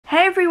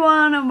Hey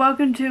everyone, and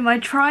welcome to my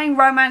trying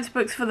romance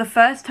books for the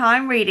first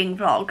time reading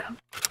vlog.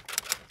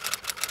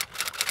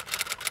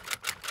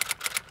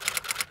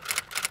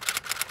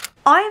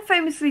 I have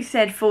famously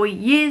said for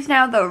years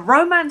now that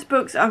romance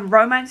books and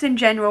romance in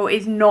general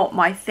is not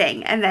my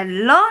thing, and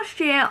then last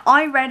year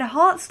I read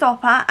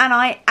Heartstopper and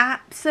I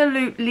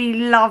absolutely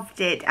loved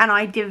it and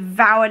I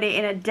devoured it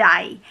in a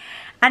day.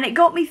 And it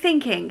got me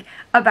thinking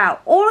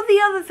about all of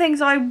the other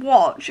things I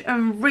watch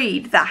and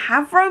read that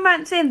have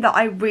romance in that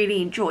I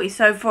really enjoy.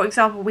 So for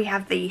example, we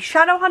have the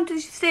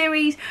Shadowhunters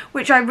series,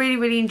 which I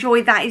really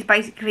enjoy. That is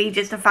basically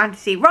just a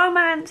fantasy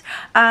romance.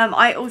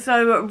 I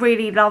also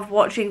really love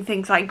watching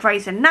things like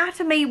Grey's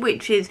Anatomy,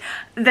 which is,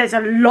 there's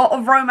a lot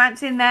of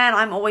romance in there, and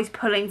I'm always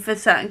pulling for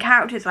certain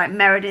characters like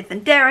Meredith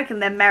and Derek,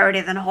 and then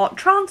Meredith and Hot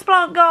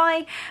Transplant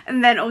Guy,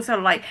 and then also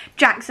like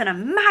Jackson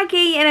and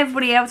Maggie and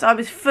everybody else. I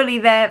was fully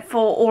there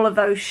for all of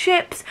those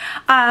ships.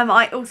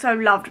 I also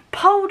loved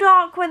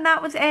Poldark when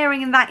that was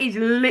airing, and that is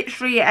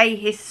literally a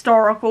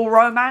historical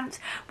romance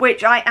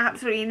which I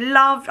absolutely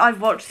loved.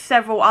 I've watched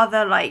several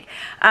other like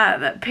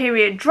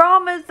period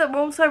dramas that were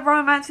also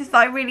romances that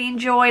I really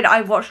enjoyed.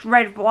 I watched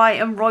Red, White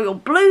and Royal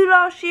Blue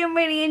last year and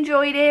really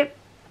enjoyed it,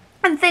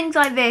 and things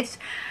like this.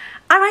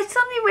 And I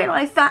suddenly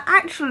realised that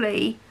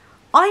actually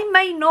I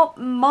may not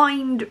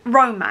mind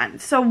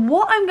romance. So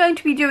what I'm going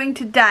to be doing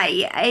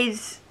today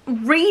is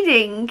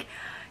reading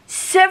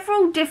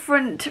several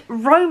different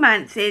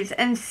romances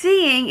and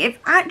seeing if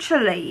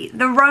actually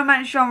the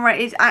romance genre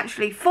is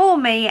actually for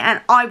me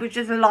and I was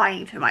just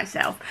lying to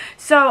myself.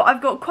 So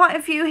I've got quite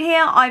a few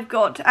here. I've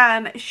got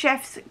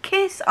Chef's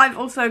Kiss, I've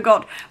also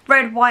got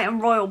Red, White and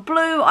Royal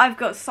Blue, I've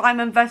got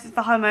Simon versus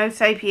the Homo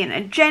Sapien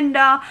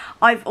Agenda,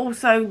 I've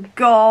also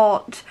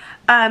got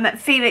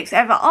Felix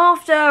Ever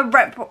After,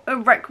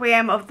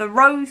 Requiem of the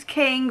Rose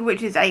King,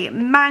 which is a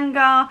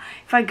manga.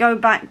 If I go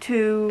back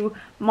to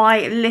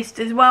my list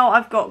as well,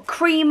 I've got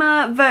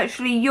Creamer,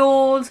 Virtually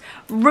Yours,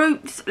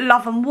 Roots,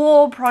 Love and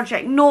War,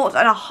 Project Naught,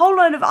 and a whole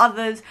load of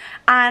others.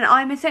 And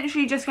I'm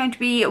essentially just going to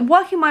be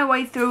working my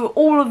way through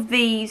all of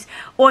these,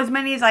 or as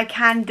many as I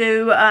can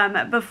do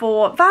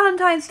before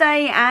Valentine's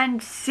Day,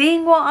 and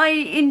seeing what I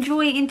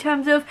enjoy in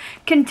terms of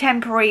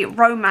contemporary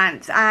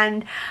romance.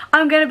 And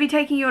I'm going to be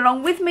taking you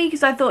along with me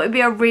because I thought it'd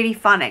be a really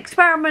fun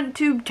experiment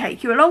to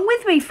take you along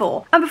with me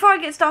for. And before I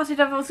get started,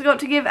 I've also got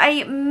to give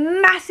a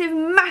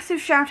massive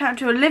shout out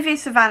to Olivia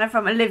Savannah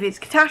from Olivia's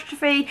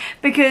Catastrophe,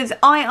 because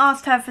I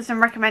asked her for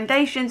some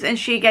recommendations and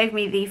she gave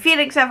me the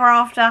Felix Ever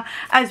After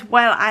as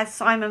well as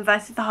Simon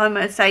versus the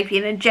Homo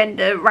Sapien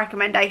Agenda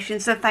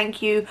recommendations. So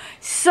thank you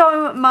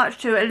so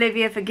much to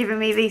Olivia for giving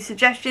me these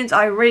suggestions.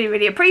 I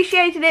really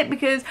appreciated it,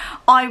 because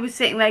I was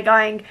sitting there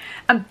going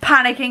and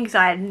panicking because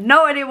I had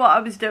no idea what I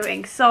was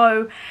doing.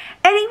 So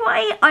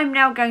anyway, I'm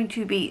now going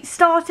to be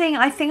starting.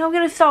 I think I'm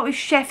going to start with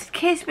Chef's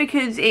Kiss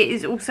because it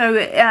is also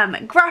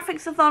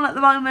Graphicsathon at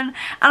the moment,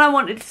 and I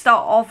wanted to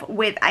start off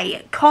with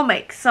a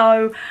comic.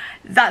 So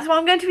that's what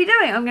I'm going to be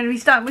doing. I'm going to be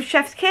starting with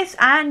Chef's Kiss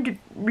and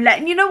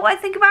letting you know what I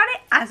think about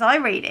it as I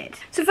read it.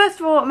 So first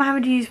of all, I'm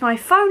having to use my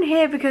phone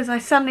here because I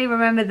suddenly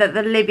remembered that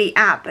the Libby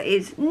app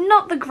is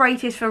not the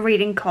greatest for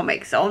reading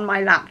comics on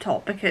my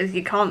laptop, because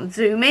you can't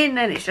zoom in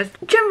and it's just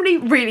generally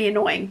really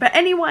annoying. But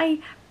anyway,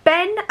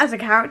 Ben as a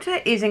character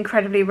is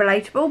incredibly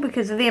relatable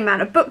because of the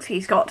amount of books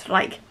he's got.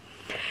 Like,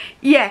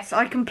 yes,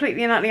 I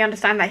completely and utterly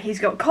understand that he's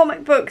got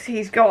comic books,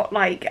 he's got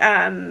like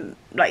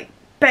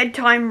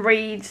bedtime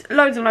reads,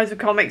 loads and loads of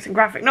comics and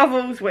graphic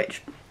novels,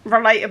 which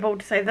relatable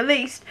to say the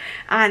least,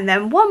 and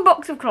then one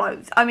box of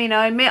clothes. I mean,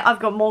 I admit I've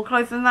got more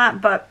clothes than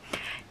that, but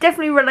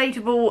definitely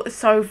relatable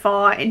so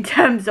far in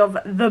terms of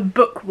the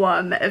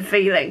bookworm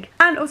feeling.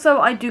 And also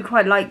I do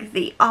quite like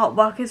the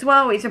artwork as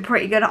well. It's a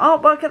pretty good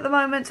artwork at the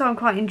moment, so I'm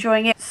quite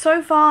enjoying it.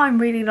 So far I'm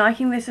really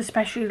liking this,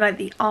 especially like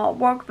the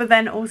artwork, but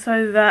then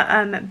also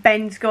that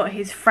Ben's got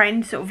his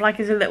friend sort of like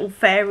as a little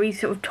fairy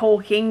sort of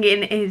talking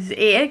in his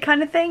ear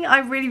kind of thing. I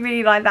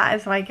really like that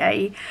as like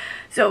a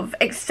sort of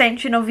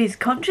extension of his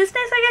consciousness,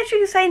 I guess you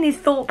could say, in his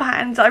thought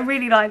patterns. I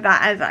really like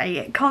that as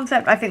a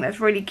concept. I think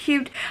that's really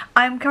cute.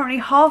 I'm currently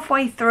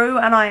halfway through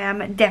and I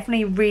am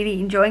definitely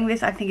really enjoying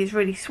this. I think it's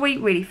really sweet,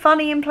 really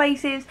funny in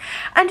places,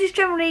 and just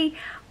generally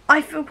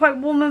I feel quite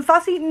warm and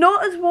fuzzy.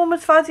 Not as warm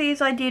as fuzzy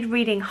as I did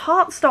reading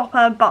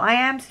Heartstopper, but I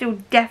am still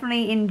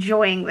definitely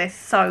enjoying this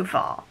so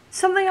far.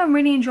 Something I'm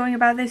really enjoying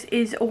about this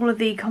is all of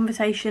the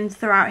conversations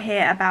throughout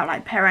here about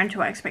like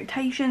parental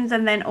expectations,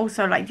 and then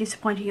also like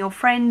disappointing your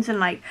friends, and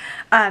like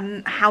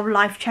how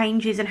life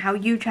changes and how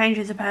you change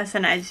as a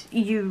person as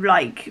you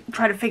like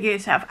try to figure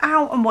yourself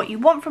out and what you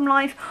want from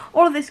life,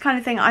 all of this kind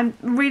of thing. I'm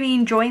really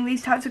enjoying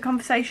these types of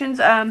conversations,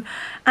 and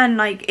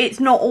like it's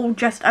not all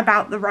just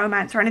about the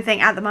romance or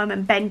anything. At the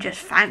moment Ben just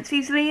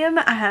fancies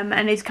Liam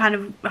and is kind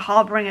of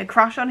harbouring a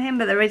crush on him,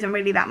 but there isn't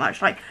really that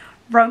much like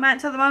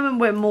romance at the moment.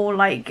 We're more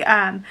like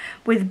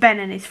with Ben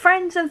and his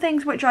friends and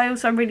things, which I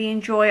also really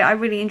enjoy. I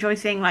really enjoy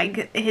seeing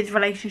like his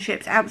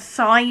relationships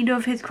outside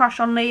of his crush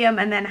on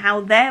Liam, and then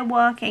how they're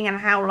working, and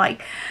how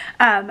like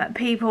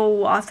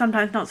people are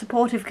sometimes not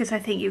supportive because I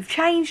think you've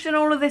changed and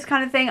all of this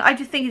kind of thing. I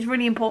just think it's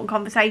really important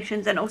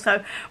conversations, and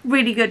also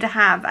really good to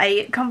have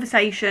a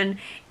conversation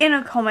in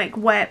a comic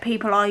where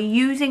people are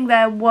using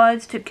their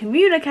words to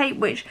communicate,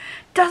 which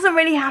doesn't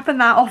really happen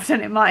that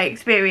often in my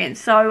experience.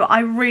 So I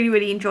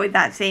really enjoyed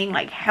that, seeing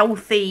like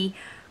healthy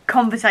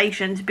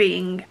conversations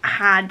being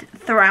had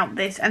throughout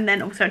this, and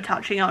then also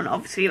touching on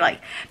obviously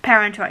like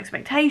parental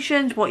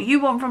expectations, what you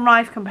want from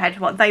life compared to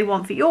what they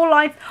want for your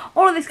life,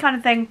 all of this kind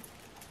of thing.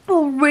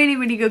 All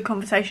really good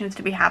conversations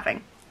to be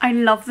having. I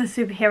love the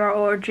superhero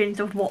origins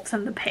of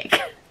Watson the pig.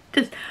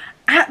 Just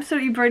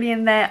absolutely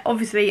brilliant there.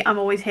 Obviously I'm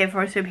always here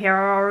for a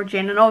superhero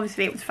origin, and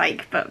obviously it was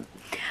fake, but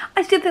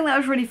I still think that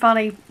was really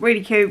funny,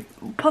 really cute,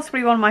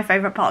 possibly one of my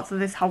favourite parts of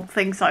this whole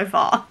thing so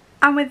far.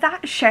 And with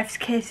that, Chef's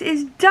Kiss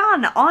is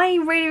done. I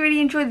really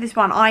enjoyed this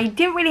one. I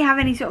didn't really have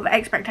any sort of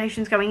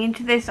expectations going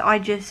into this. I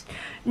just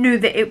knew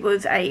that it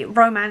was a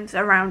romance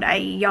around a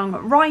young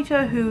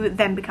writer who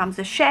then becomes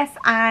a chef,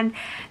 and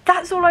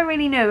that's all I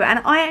really knew. And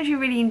I actually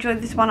really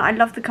enjoyed this one. I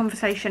love the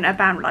conversation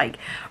about like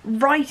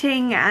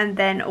writing, and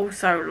then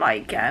also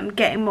like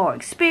getting more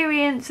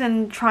experience,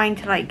 and trying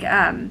to like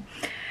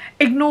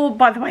ignore,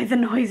 by the way, the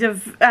noise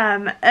of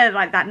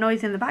like that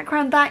noise in the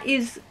background. That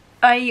is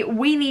a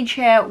wheelie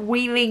chair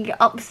wheeling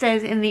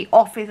upstairs in the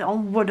office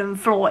on wooden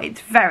floor. It's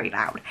very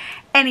loud.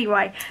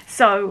 Anyway,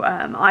 so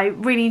I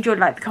really enjoyed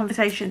like the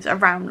conversations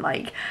around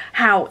like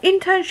how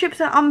internships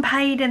are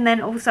unpaid, and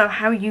then also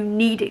how you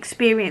need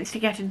experience to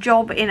get a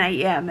job in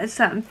a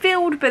certain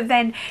field, but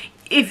then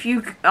if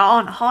you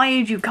aren't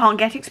hired, you can't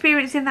get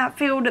experience in that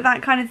field,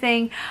 that kind of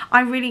thing.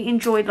 I really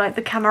enjoyed like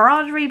the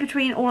camaraderie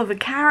between all of the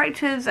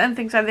characters and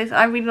things like this.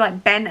 I really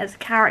like Ben as a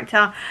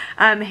character.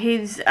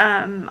 His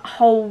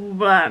whole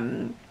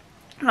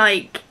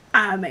like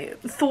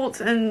thoughts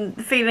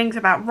and feelings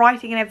about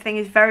writing and everything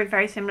is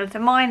very similar to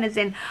mine, as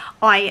in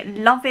I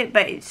love it,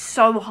 but it's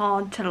so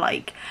hard to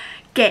like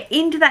get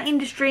into that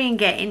industry and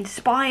get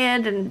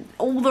inspired and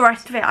all the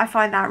rest of it. I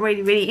find that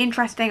really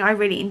interesting. I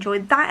really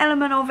enjoyed that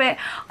element of it.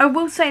 I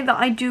will say that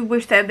I do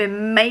wish there had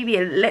been maybe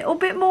a little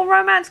bit more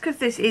romance, because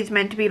this is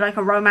meant to be like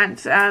a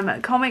romance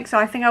comic, so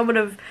I think I would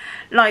have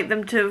liked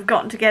them to have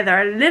gotten together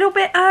a little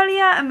bit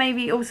earlier, and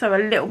maybe also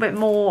a little bit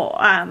more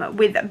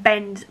with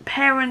Ben's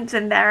parents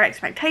and their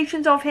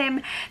expectations of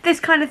him, this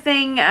kind of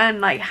thing,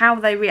 and like how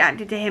they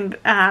reacted to him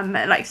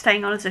like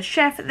staying on as a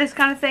chef, this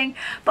kind of thing.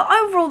 But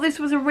overall this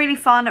was a really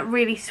fun,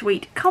 really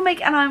sweet comic,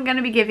 and I'm going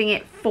to be giving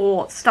it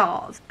 4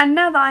 stars. And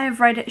now that I have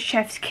read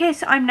Chef's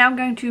Kiss, I'm now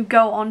going to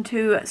go on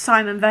to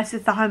Simon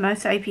versus the Homo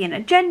sapien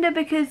Agenda,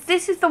 because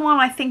this is the one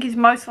I think is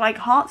most like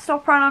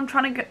Heartstopper, and I'm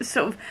trying to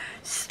sort of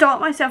start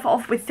myself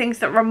off with things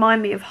that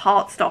remind me of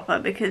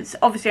Heartstopper, because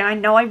obviously I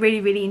know I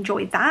really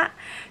enjoyed that,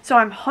 so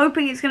I'm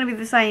hoping it's going to be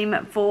the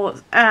same for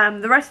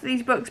the rest of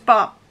these books.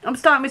 But I'm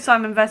starting with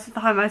Simon versus the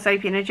Homo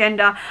sapien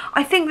Agenda.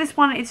 I think this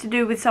one is to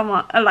do with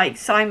someone like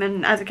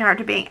Simon as a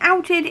character being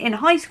outed in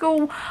high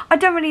school. I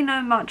don't really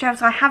know much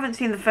else. I haven't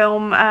seen the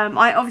film.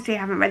 I obviously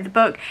haven't read the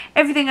book.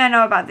 Everything I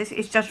know about this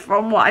is just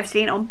from what I've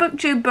seen on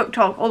BookTube,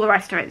 BookTok, all the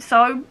rest of it.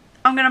 So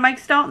I'm going to make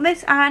a start on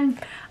this and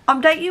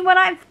update you when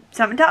I have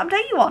something to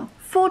update you on.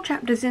 4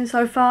 chapters in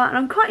so far, and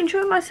I'm quite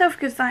enjoying myself,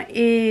 because that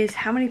is,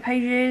 how many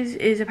pages?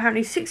 Is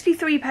apparently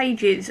 63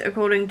 pages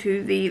according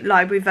to the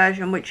library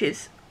version, which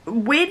is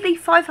weirdly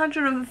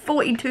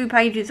 542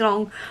 pages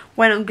long,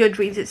 when on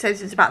Goodreads it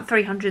says it's about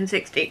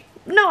 360.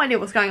 No idea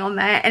what's going on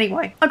there.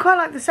 Anyway, I quite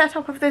like the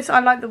setup of this. I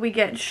like that we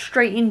get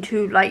straight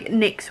into like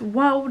Nick's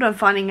world and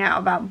finding out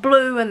about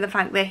Blue, and the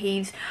fact that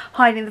he's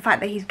hiding the fact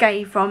that he's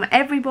gay from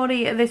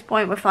everybody at this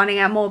point. We're finding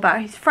out more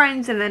about his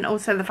friends, and then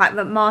also the fact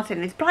that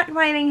Martin is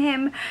blackmailing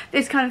him,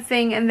 this kind of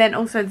thing, and then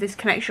also this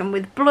connection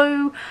with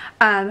Blue,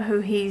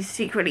 who he's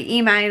secretly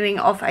emailing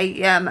off a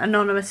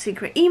anonymous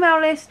secret email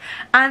list,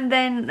 and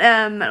then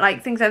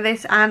like things like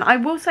this. And I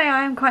will say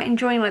I am quite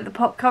enjoying like the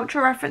pop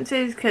culture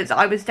references, because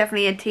I was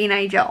definitely a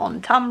teenager on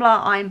Tumblr.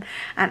 I'm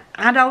an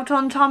adult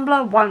on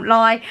Tumblr, won't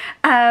lie,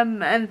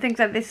 and things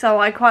like this,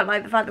 so I quite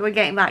like the fact that we're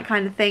getting that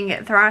kind of thing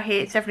throughout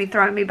here. It's definitely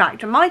throwing me back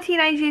to my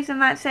teenage years in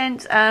that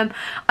sense.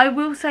 I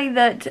will say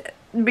that,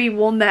 be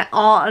warned, there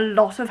are a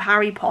lot of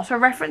Harry Potter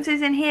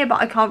references in here,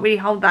 but I can't really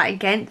hold that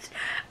against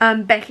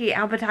Becky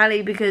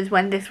Albertalli, because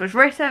when this was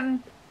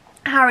written,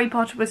 Harry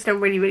Potter was still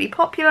really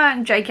popular,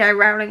 and J.K.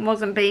 Rowling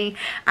wasn't being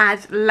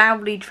as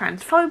loudly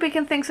transphobic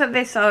and things like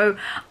this, so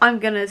I'm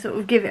gonna sort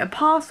of give it a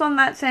pass on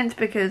that sense,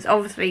 because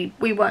obviously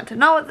we weren't to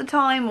know at the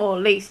time, or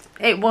at least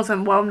it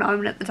wasn't well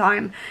known at the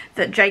time,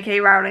 that J.K.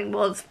 Rowling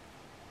was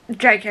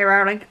JK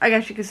Rowling, I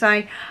guess you could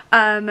say.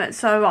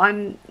 So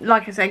I'm,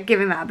 like I said,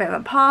 giving that a bit of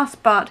a pass,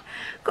 but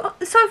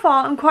so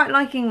far I'm quite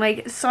liking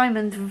like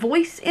Simon's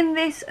voice in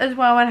this as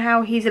well, and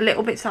how he's a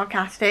little bit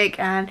sarcastic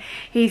and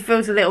he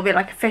feels a little bit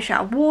like a fish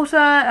out of water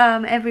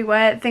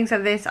everywhere, things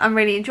like this. I'm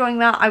really enjoying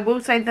that. I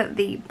will say that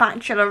the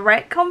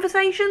Bachelorette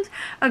conversations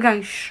are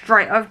going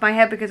straight over my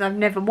head because I've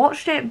never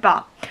watched it,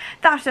 but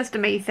that's just a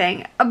me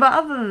thing. But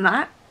other than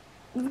that,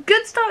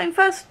 good starting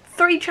first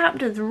 3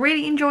 chapters,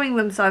 really enjoying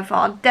them so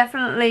far.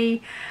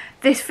 Definitely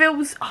this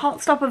feels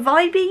Heartstopper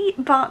vibey,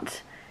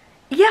 but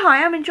yeah, I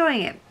am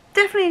enjoying it.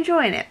 Definitely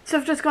enjoying it. So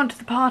I've just gone to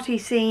the party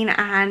scene,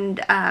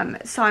 and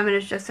Simon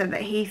has just said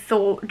that he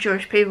thought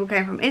Jewish people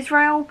came from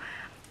Israel.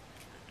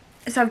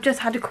 So I've just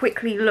had to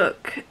quickly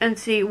look and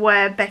see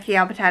where Becky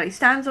Albertalli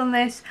stands on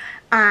this,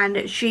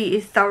 and she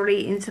is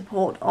thoroughly in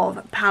support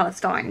of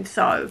Palestine.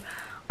 So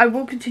I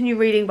will continue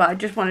reading, but I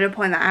just wanted to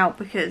point that out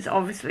because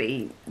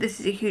obviously this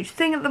is a huge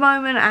thing at the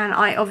moment, and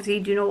I obviously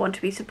do not want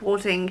to be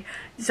supporting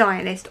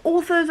Zionist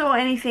authors or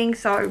anything.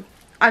 So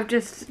I've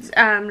just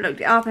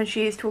looked it up, and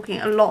she is talking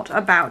a lot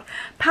about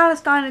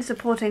Palestine and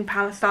supporting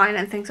Palestine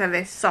and things like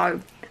this.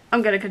 So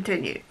I'm going to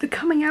continue. The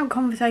coming out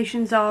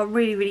conversations are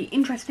really, really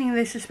interesting in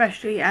this,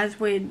 especially as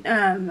we're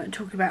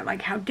talking about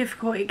like how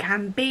difficult it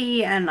can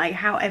be, and like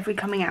how every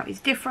coming out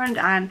is different,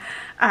 and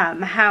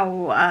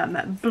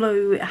how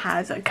Blue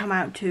has come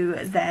out to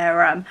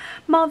their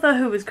mother,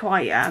 who was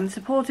quite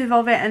supportive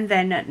of it, and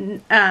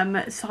then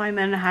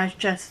Simon has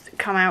just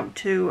come out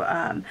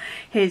to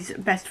his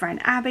best friend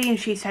Abby, and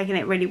she's taken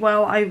it really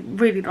well. I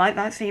really like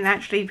that scene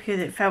actually, because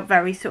it felt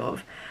very sort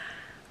of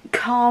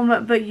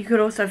calm, but you could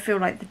also feel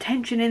like the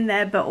tension in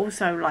there, but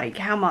also like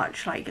how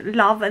much like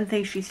love and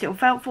things she still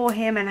felt for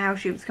him, and how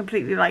she was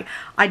completely like,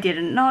 I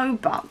didn't know,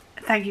 but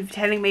thank you for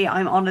telling me.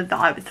 I'm honoured that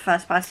I was the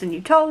first person you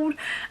told,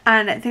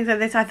 and things like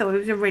this. I thought it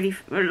was a really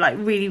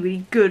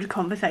really good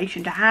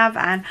conversation to have,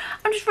 and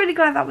I'm just really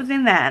glad that was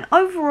in there. And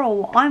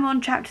overall, I'm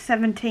on chapter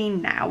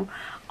 17 now.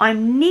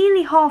 I'm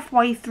nearly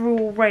halfway through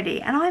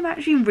already, and I'm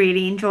actually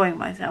really enjoying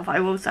myself, I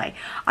will say.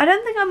 I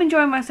don't think I'm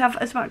enjoying myself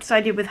as much as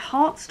I did with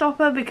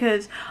Heartstopper,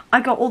 because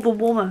I got all the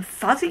warm and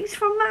fuzzies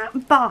from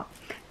that, but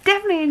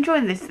definitely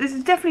enjoying this. This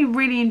is definitely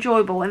really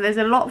enjoyable, and there's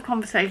a lot of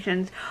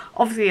conversations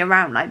obviously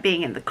around like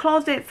being in the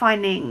closet,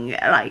 finding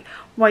like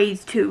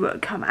ways to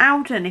come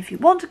out, and if you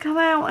want to come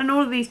out, and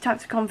all of these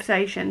types of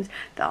conversations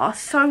that are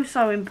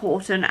so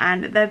important,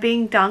 and they're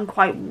being done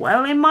quite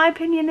well in my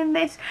opinion in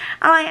this,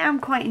 and I am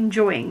quite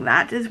enjoying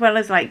that, as well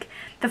as like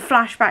the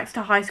flashbacks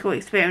to high school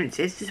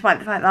experiences, despite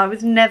the fact that I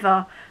was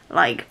never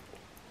like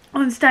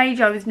on stage.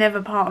 I was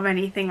never part of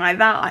anything like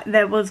that.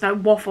 There was no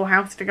Waffle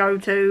House to go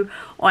to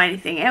or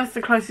anything else.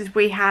 The closest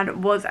we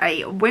had was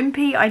a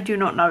Wimpy. I do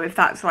not know if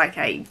that's like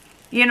a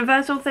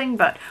universal thing,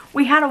 but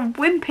we had a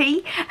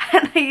Wimpy,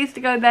 and I used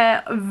to go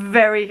there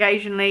very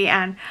occasionally,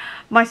 and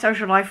my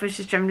social life was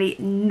just generally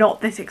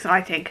not this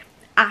exciting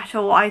at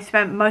all. I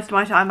spent most of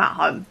my time at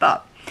home,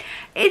 but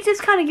it's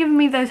just kind of giving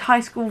me those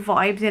high school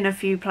vibes in a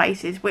few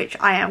places, which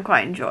I am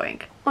quite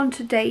enjoying. On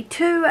to day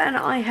 2, and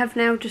I have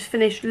now just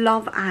finished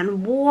Love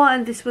and War,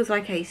 and this was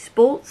like a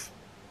sports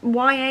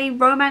YA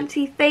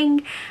romancy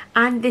thing,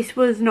 and this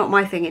was not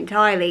my thing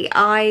entirely.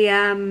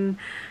 I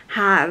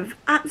have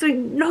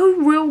absolutely no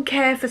real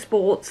care for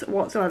sports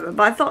whatsoever,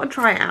 but I thought I'd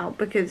try it out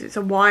because it's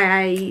a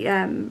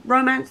YA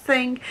romance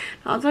thing.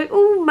 I was like,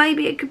 oh,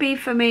 maybe it could be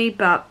for me,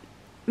 but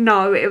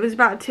no, it was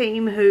about a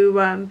team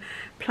who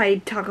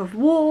played tug of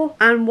war,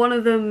 and one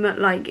of them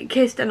like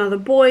kissed another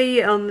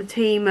boy on the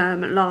team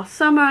last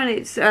summer, and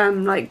it's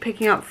like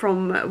picking up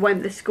from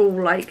when the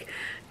school like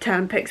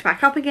term picks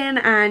back up again,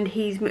 and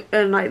he's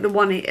like the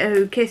one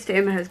who kissed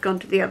him has gone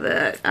to the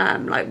other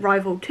like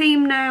rival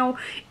team now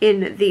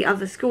in the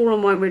other school,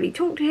 and won't really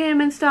talk to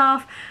him and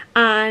stuff,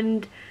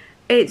 and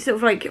it's sort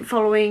of like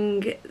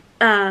following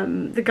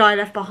the guy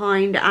left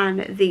behind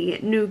and the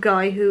new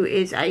guy who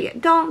is a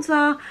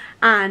dancer,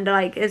 and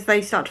like as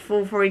they start to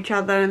fall for each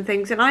other and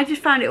things, and I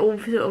just found it all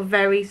sort of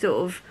very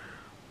sort of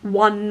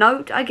one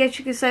note, I guess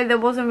you could say. There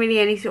wasn't really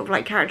any sort of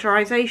like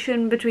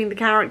characterization between the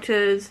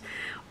characters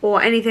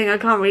or anything. I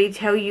can't really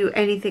tell you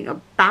anything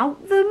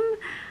about them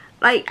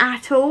like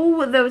at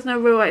all. There was no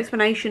real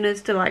explanation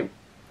as to like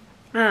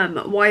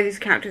why these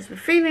characters were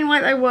feeling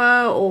like they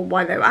were, or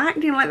why they were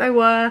acting like they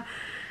were.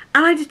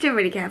 And I just didn't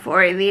really care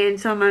for it in the end,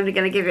 so I'm only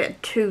going to give it a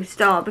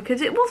 2-star,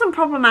 because it wasn't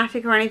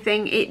problematic or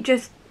anything. It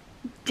just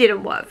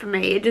didn't work for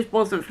me. It just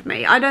wasn't for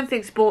me. I don't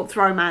think sports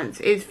romance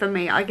is for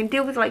me. I can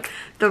deal with like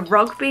the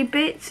rugby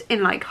bits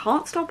in like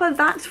Heartstopper,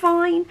 that's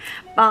fine.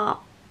 But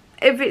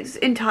if it's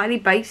entirely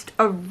based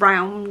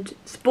around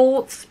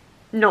sports,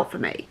 not for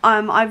me.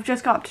 I've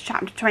just got up to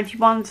chapter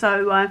 21,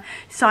 so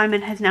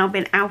Simon has now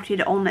been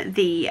outed on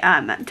the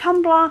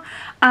Tumblr,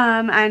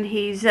 and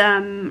he's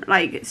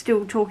like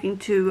still talking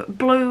to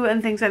Blue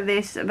and things like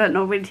this, but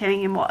not really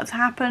telling him what has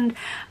happened,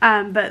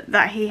 but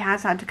that he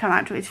has had to come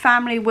out to his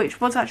family,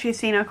 which was actually a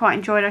scene I quite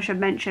enjoyed. I should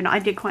mention I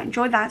did quite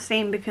enjoy that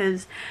scene,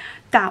 because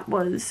that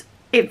was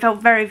it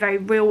felt very, very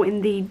real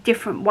in the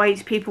different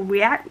ways people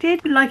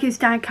reacted. Like his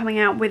dad coming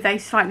out with a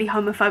slightly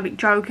homophobic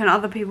joke and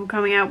other people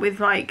coming out with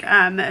like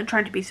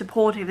trying to be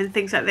supportive and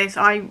things like this.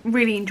 I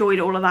really enjoyed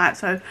all of that,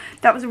 so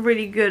that was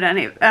really good, and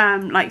it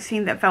like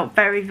scene that felt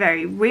very,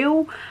 very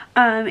real.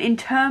 In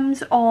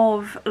terms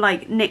of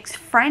like Nick's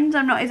friends,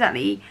 I'm not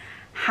exactly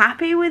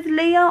happy with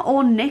Leah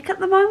or Nick at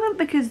the moment,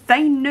 because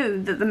they knew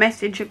that the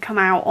message had come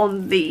out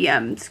on the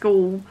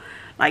school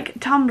like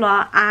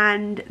Tumblr,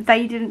 and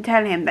they didn't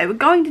tell him. They were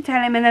going to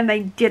tell him and then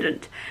they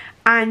didn't,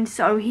 and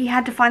so he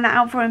had to find that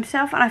out for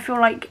himself. And I feel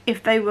like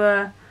if they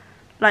were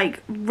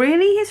like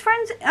really his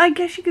friends, I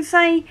guess you could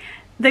say,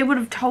 they would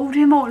have told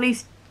him, or at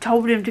least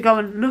told him to go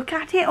and look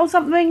at it or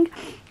something,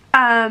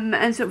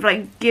 and sort of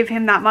like give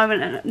him that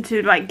moment and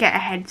to like get a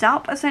heads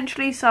up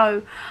essentially.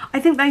 So I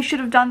think they should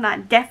have done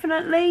that,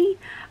 definitely,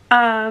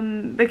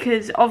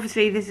 because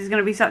obviously this is going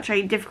to be such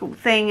a difficult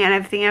thing and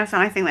everything else,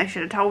 and I think they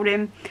should have told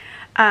him.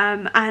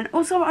 And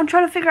also I'm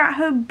trying to figure out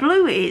who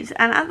Blue is,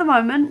 and at the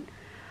moment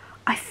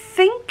I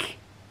think,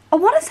 I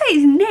want to say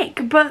it's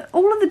Nick, but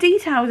all of the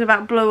details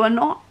about Blue are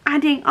not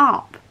adding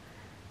up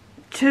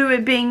to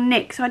it being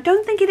Nick, so I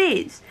don't think it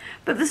is.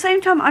 But at the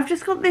same time, I've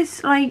just got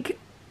this like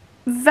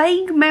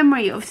vague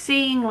memory of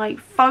seeing like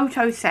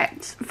photo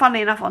sets,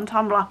 funny enough, on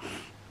Tumblr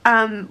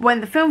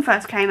when the film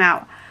first came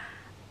out,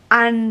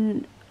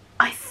 and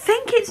I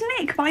think it's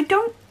Nick, but I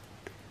don't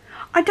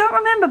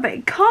remember. But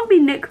it can't be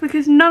Nick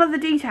because none of the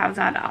details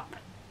add up,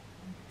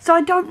 so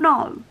I don't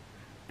know.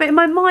 But in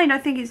my mind I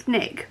think it's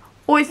Nick,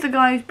 or it's the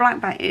guy who's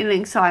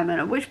blackmailing Simon,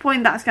 at which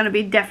point that's going to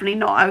be definitely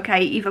not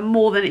okay, even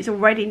more than it's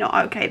already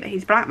not okay that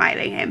he's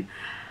blackmailing him.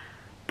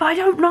 But I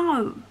don't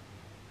know.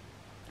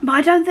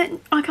 But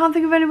I can't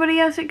think of anybody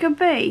else it could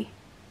be.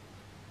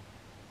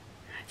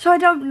 So I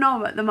don't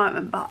know at the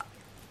moment, but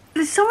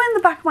there's somewhere in the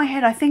back of my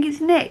head I think it's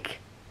Nick.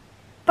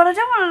 But I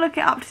don't want to look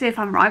it up to see if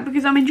I'm right,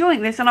 because I'm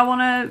enjoying this and I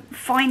want to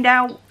find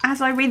out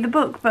as I read the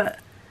book. But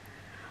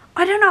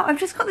I don't know, I've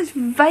just got this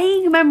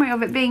vague memory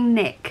of it being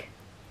Nick.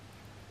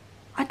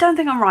 I don't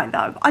think I'm right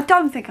though. I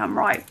don't think I'm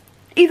right.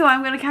 Either way,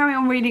 I'm going to carry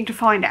on reading to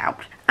find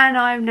out. And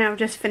I've now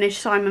just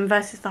finished Simon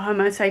versus the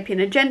Homo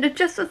sapien agenda,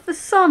 just as the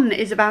sun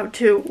is about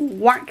to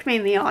whack me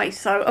in the eye.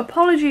 So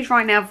apologies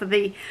right now for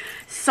the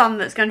sun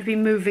that's going to be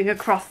moving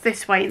across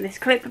this way in this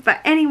clip.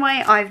 But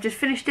anyway, I've just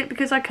finished it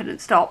because I couldn't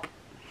stop.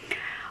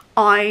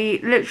 I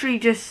literally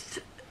just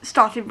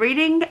started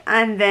reading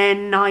and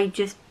then I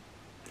just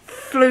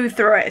flew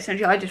through it,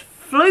 essentially. I just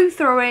flew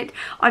through it.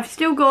 I've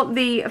still got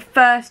the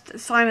first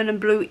Simon and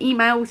Blue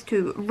emails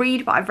to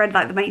read, but I've read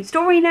like the main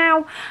story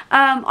now.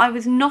 I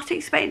was not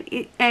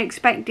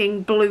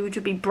expecting Blue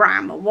to be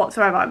Bram or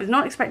whatsoever. I was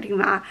not expecting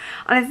that,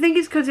 and I think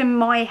it's because in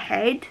my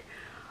head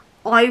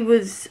I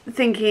was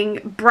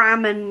thinking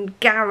Bram and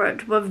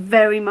Garrett were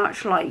very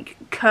much like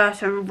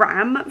Kurt and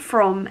Ram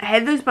from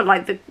Heathers, but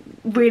like the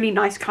really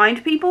nice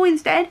kind people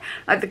instead,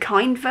 like the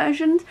kind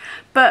versions.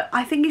 But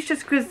I think it's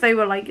just because they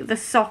were like the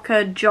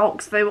soccer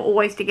jocks, they were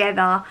always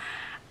together,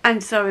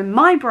 and so in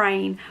my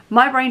brain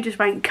just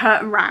went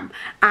Kurt and Ram,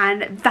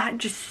 and that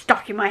just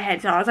stuck in my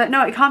head. So I was like,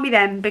 no, it can't be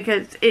them,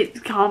 because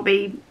it can't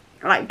be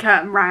like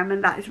Kurt and Ram,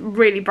 and that is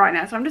really bright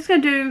now. So we're just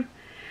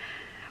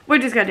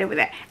gonna deal with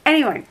it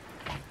anyway.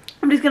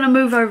 I'm just going to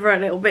move over a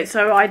little bit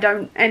so I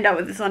don't end up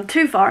with the sun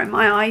too far in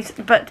my eyes.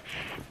 But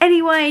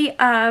anyway,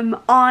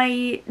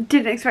 I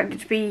didn't expect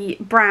it to be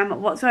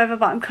Bram whatsoever,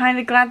 but I'm kind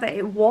of glad that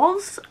it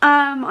was.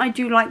 I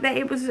do like that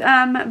it was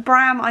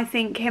Bram. I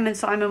think him and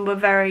Simon were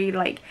very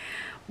like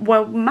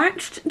well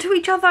matched to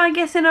each other, I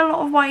guess, in a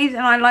lot of ways,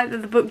 and I like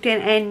that the book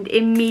didn't end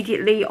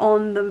immediately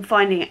on them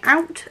finding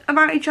out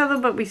about each other,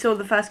 but we saw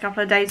the first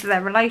couple of days of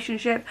their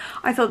relationship.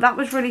 I thought that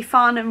was really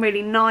fun and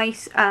really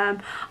nice.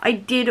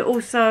 I did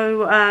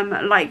also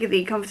like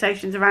the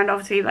conversations around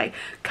obviously like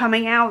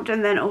coming out,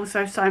 and then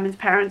also Simon's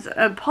parents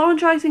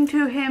apologising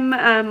to him,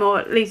 or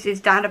at least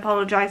his dad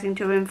apologising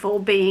to him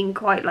for being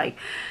quite like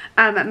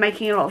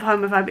making a lot of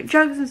homophobic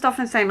jokes and stuff,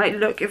 and saying like,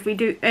 look,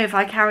 if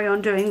I carry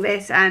on doing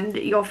this and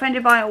you're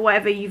offended by it or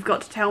whatever, you've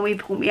got to tell me,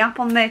 pull me up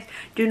on this,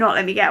 do not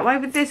let me get away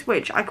with this,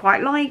 which I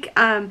quite like,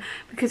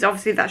 because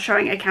obviously that's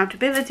showing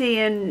accountability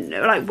and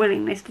like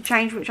willingness to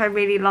change, which I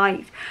really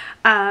liked.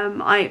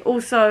 I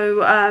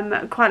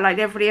also quite liked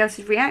everybody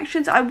else's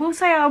reactions. I will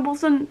say I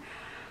wasn't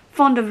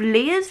fond of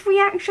Leah's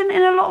reaction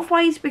in a lot of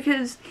ways,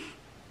 because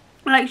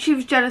like she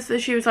was jealous that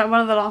she was like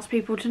one of the last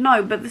people to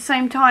know, but at the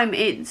same time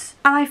and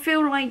I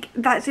feel like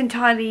that's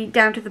entirely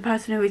down to the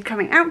person who is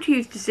coming out to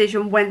you's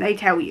decision when they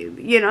tell you,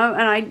 you know,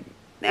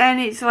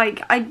 and it's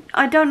like,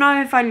 I don't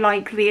know if I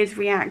like Leah's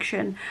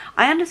reaction.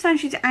 I understand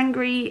she's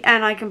angry,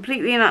 and I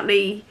completely and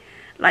utterly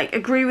like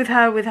agree with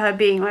her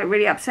being like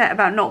really upset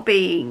about not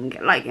being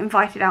like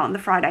invited out on the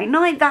Friday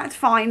night. That's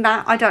fine,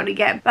 that I totally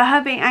get. But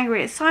her being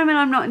angry at Simon,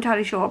 I'm not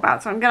entirely sure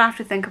about, so I'm gonna have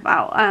to think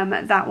about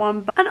that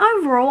one. And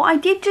overall, I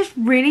did just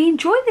really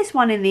enjoy this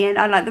one in the end.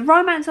 I like the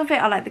romance of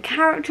it, I like the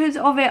characters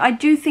of it. I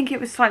do think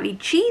it was slightly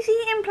cheesy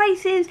in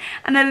places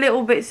and a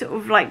little bit sort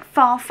of like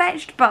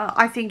far-fetched, but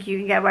I think you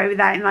can get away with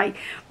that in like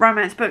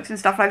romance books and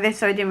stuff like this,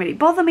 so it didn't really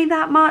bother me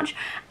that much.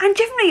 And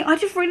generally, I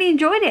just really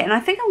enjoyed it, and I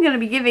think I'm going to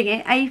be giving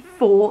it a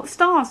 4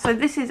 stars. So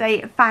this is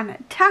a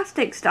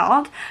fantastic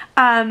start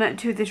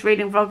to this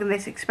reading vlog and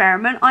this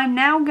experiment. I'm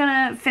now going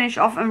to finish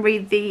off and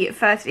read the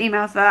first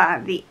emails that are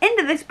at the end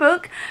of this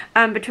book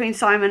between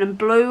Simon and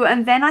Blue,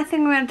 and then I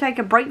think we're going to take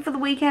a break for the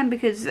weekend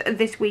because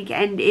this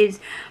weekend is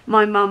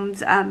my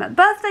mum's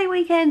birthday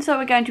weekend, so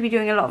we're going to be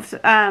doing a lot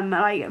of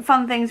like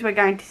fun things. We're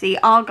going to see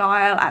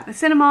Argyle at the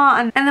cinema,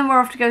 and then we're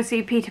off to go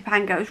see Peter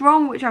Pan Goes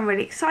Wrong, which I'm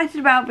really excited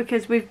about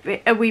because we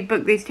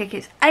booked these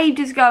tickets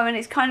ages ago, and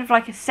it's kind of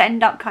like a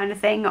send-up kind of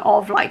thing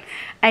of like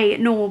a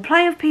normal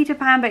play of Peter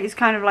Pan, but it's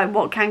kind of like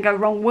what can go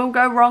wrong will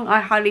go wrong. I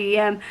highly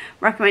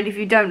recommend, if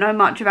you don't know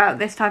much about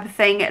this type of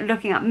thing,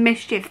 looking up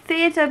Mischief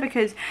Theatre,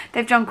 because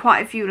they've done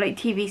quite a few like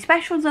TV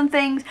specials and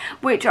things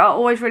which are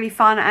always really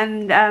fun,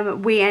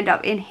 and we end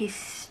up in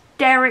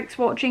hysterics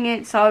watching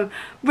it, so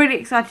really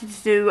excited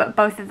to do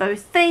both of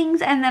those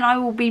things. And then I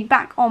will be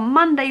back on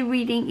Monday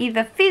reading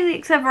either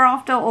Felix Ever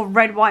After or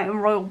Red, White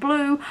and Royal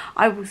Blue.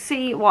 I will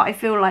see what I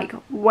feel like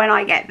when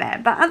I get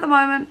there, but at the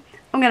moment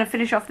I'm going to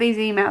finish off these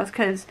emails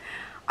because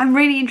I'm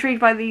really intrigued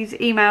by these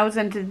emails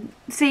and to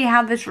see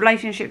how this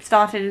relationship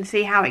started and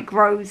see how it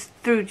grows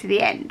through to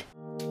the end.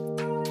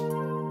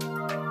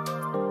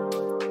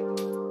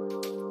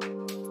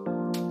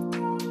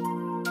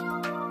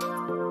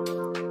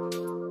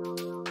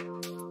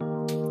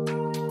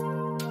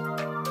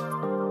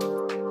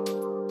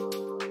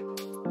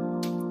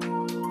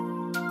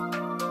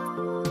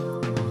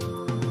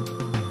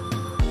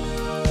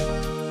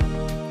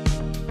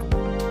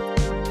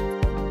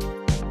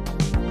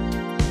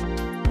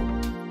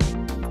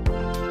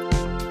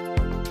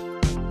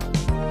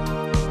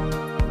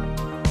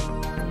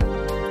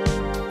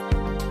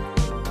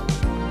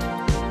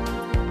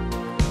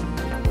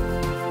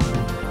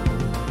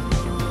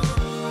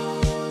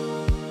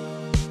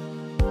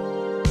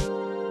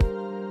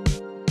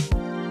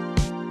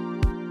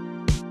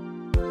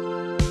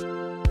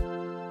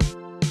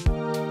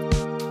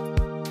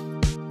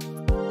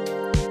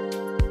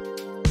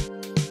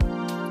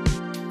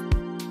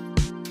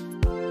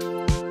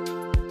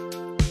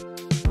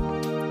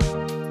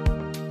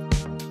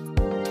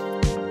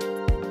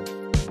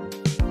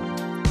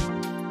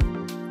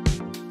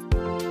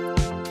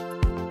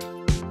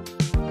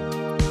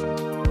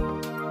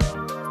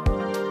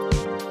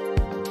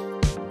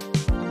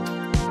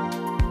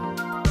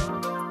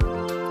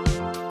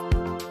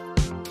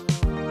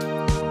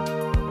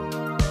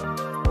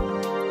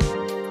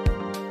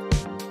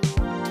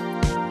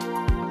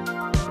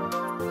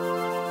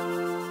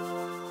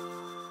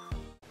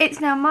 It's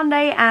now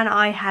Monday and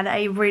I had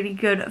a really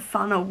good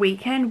fun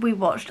weekend. We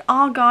watched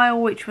Argyle,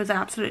 which was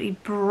absolutely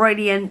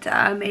brilliant.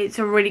 It's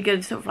a really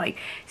good sort of like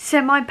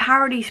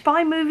semi-parody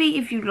spy movie.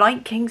 If you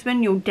like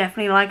Kingsman, you'll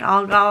definitely like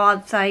Argyle,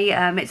 I'd say.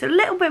 It's a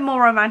little bit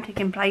more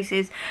romantic in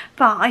places,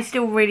 but I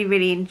still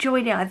really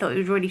enjoyed it. I thought it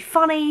was really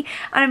funny,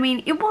 and I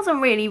mean, it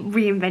wasn't really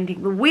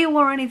reinventing the wheel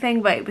or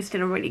anything, but it was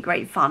still a really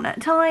great fun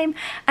time.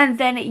 And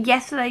then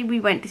yesterday we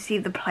went to see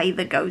The Play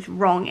That Goes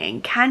Wrong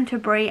in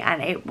Canterbury,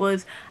 and it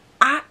was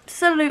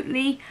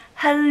absolutely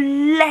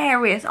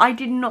hilarious. I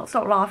did not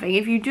stop laughing.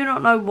 If you do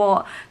not know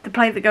what The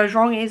Play That Goes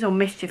Wrong is, or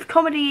mischief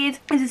comedy is,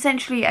 it's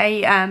essentially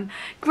a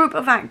group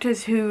of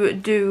actors who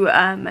do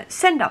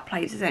send-up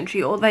plays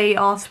essentially, or they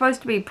are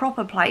supposed to be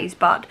proper plays,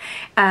 but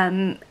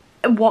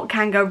what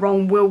can go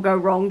wrong will go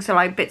wrong. So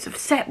like bits of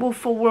set will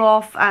fall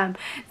off,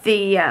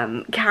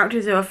 the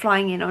characters who are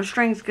flying in on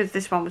strings, because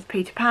this one was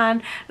Peter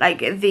Pan, like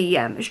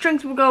the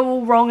strings will go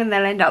all wrong and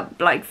they'll end up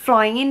like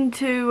flying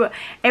into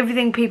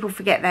everything, people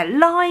forget their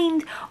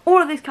lines,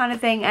 all of this kind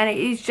of thing, and it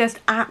is just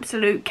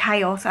absolute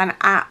chaos and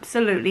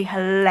absolutely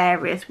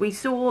hilarious. We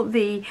saw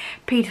the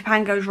Peter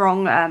Pan Goes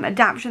Wrong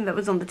adaptation that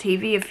was on the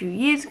TV a few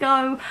years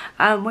ago,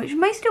 which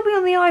may still be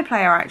on the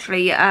iPlayer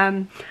actually,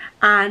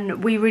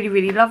 and we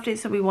really loved it,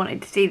 so we wanted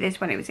to see this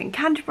when it was in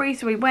Canterbury,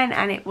 so we went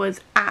and it was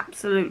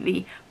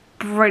absolutely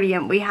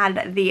brilliant. We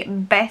had the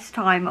best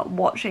time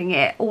watching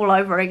it all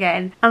over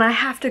again, and I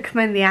have to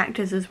commend the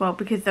actors as well,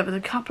 because there was a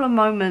couple of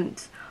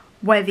moments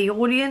where the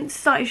audience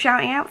started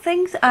shouting out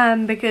things,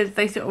 because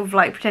they sort of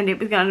like pretended it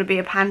was going to be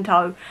a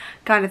panto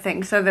kind of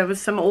thing, so there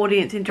was some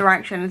audience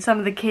interaction and some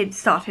of the kids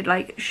started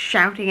like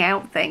shouting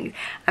out things,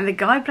 and the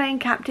guy playing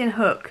Captain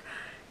Hook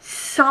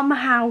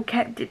somehow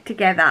kept it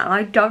together, and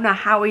I don't know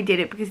how he did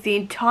it, because the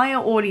entire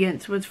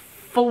audience was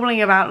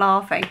falling about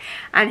laughing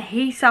and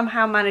he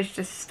somehow managed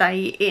to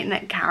stay in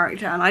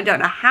character, and I don't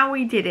know how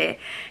he did it,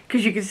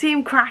 because you could see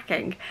him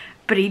cracking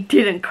but he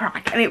didn't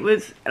crack, and it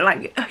was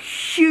like a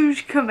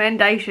huge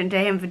commendation to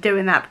him for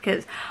doing that,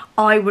 because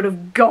I would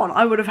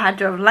have had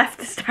to have left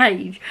the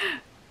stage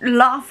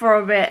laugh for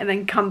a bit and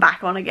then come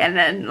back on again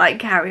and like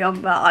carry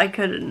on, but I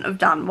couldn't have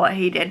done what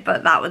he did,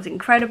 but that was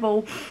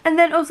incredible. And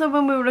then also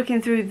when we were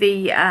looking through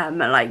the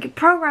like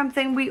program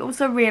thing, we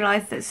also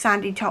realised that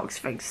Sandy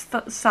Toxvig's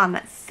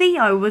son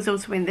Theo was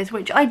also in this,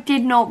 which I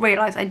did not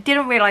realise. I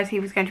didn't realise he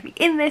was going to be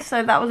in this,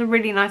 so that was a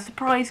really nice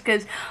surprise,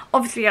 because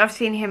obviously I've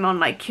seen him on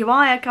like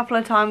QI a couple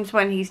of times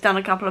when he's done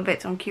a couple of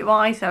bits on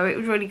QI, so it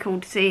was really cool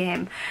to see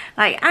him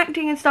like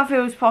acting and stuff. It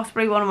was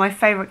possibly one of my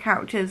favourite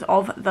characters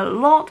of the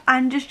lot,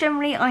 and just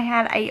generally I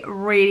had a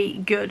really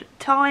good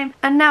time.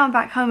 And now I'm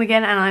back home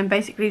again, and I'm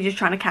basically just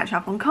trying to catch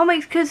up on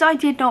comics because I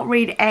did not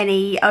read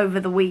any over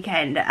the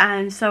weekend,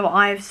 and so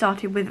I've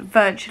started with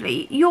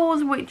Virtually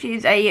Yours, which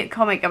is a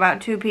comic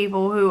about two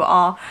people who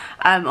are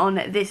on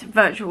this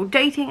virtual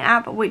dating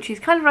app, which is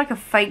kind of like a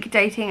fake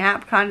dating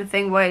app kind of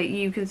thing where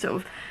you can sort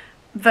of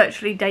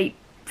virtually date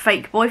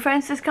fake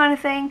boyfriends, this kind of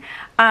thing,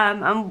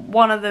 and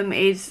one of them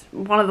is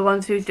one of the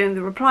ones who's doing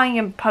the replying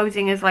and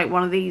posing as like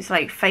one of these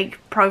like fake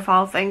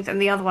profile things, and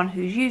the other one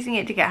who's using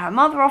it to get her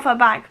mother off her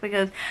back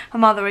because her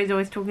mother is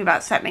always talking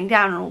about settling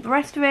down and all the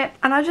rest of it.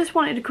 And I just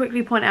wanted to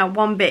quickly point out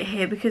one bit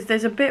here, because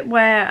there's a bit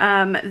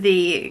where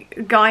the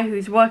guy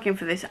who's working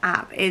for this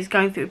app is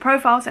going through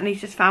profiles, and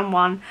he's just found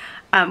one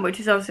which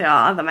is obviously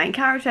our other main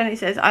character, and it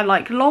says, I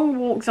like long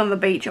walks on the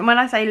beach. And when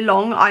I say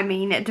long, I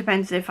mean it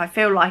depends if I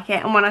feel like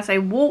it, and when I say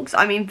walks,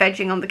 I mean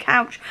vegging on the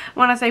couch, and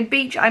when I say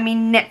beach, I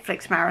mean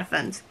Netflix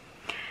marathons.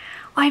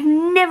 I've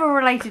never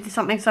related to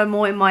something so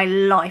more in my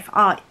life.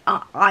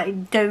 I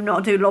do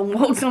not do long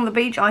walks on the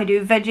beach, I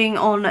do vegging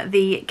on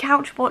the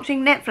couch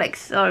watching Netflix,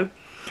 so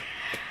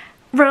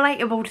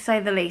relatable to say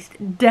the least.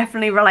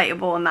 Definitely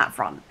relatable on that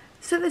front.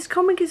 So this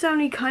comic is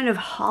only kind of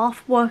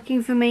half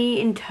working for me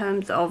in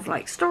terms of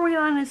like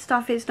storyline and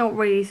stuff. It's not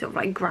really sort of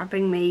like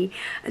grabbing me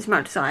as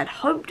much as I had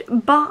hoped,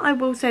 but I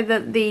will say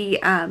that the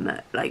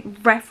like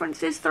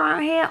references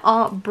throughout here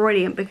are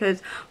brilliant,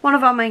 because one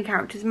of our main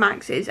characters,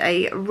 Max, is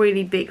a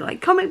really big like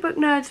comic book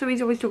nerd, so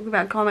he's always talking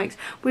about comics.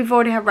 We've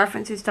already had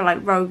references to like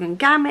Rogue and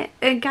Gambit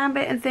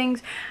and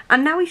things,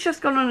 and now he's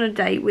just gone on a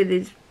date with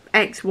his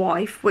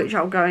ex-wife, which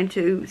I'll go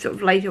into sort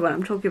of later when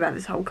I'm talking about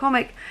this whole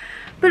comic.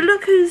 But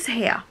look who's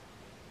here.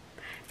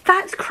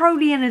 That's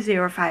Crowley and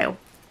Aziraphale.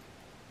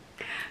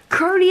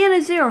 Crowley and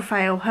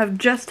Aziraphale have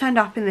just turned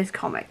up in this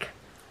comic.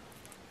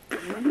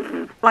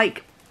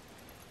 Like,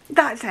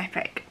 that's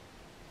epic.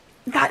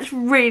 That's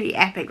really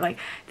epic. Like,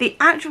 the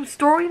actual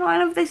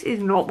storyline of this is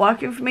not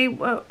working for me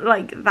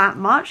like that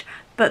much,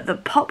 but the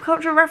pop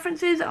culture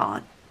references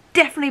are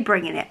definitely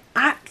bringing it.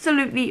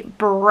 Absolutely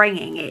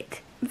bringing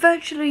it.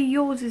 Virtually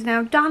Yours is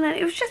now done, and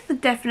it was just the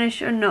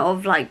definition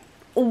of like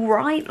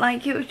alright.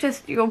 Like, it was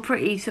just your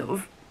pretty sort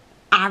of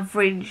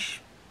average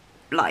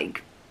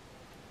like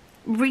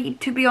read,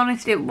 to be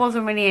honest. It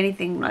wasn't really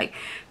anything like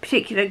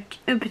particularly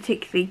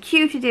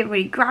cute. It didn't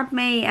really grab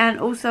me, and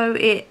also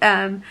it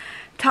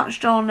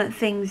touched on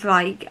things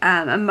like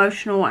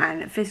emotional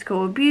and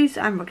physical abuse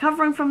and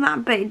recovering from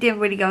that, but it didn't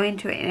really go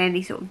into it in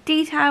any sort of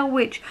detail,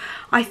 which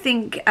I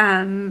think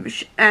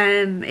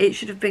it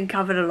should have been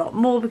covered a lot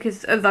more,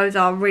 because those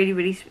are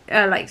really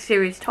like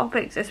serious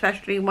topics,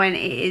 especially when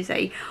it is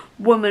a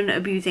woman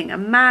abusing a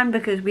man,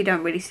 because we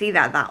don't really see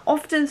that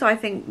often. So I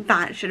think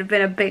that should have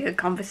been a bigger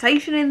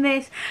conversation in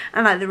this,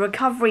 and like the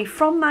recovery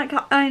from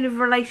that kind of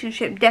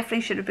relationship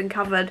definitely should have been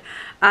covered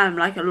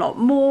like a lot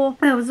more.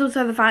 There was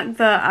also the fact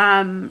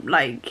that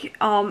like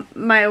our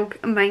male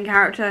main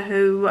character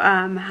who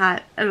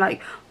had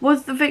like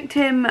was the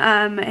victim,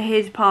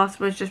 his past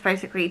was just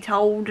basically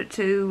told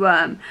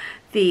to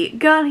the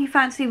girl he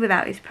fancied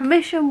without his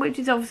permission, which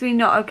is obviously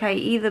not okay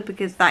either,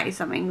 because that is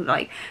something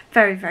like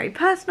very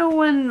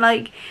personal, and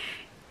like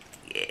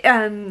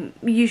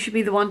you should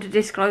be the one to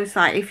disclose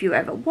that if you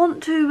ever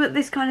want to, but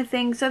this kind of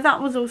thing. So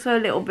that was also a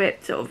little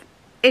bit sort of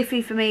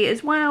iffy for me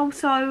as well.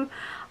 So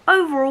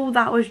overall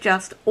that was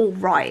just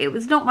alright. It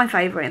was not my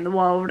favourite in the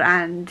world,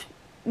 and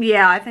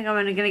yeah, I think I'm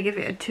only going to give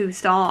it a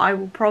 2-star. I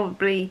will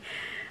probably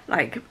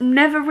like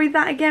never read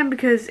that again,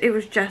 because it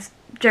was just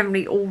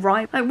generally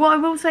alright. Like, what I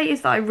will say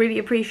is that I really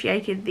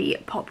appreciated the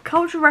pop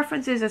culture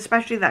references,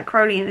 especially that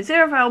Crowley and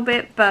Aziraphale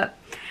bit, but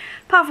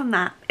apart from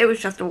that, it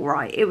was just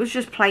alright. It was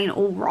just plain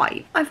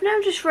alright. I've now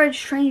just read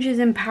Strangers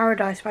in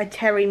Paradise by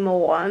Terry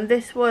Moore, and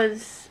this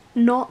was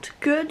not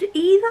good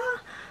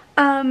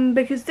either,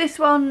 because this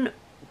one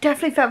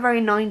definitely felt very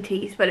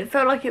 90s, but it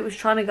felt like it was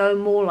trying to go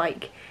more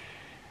like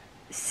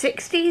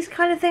 60s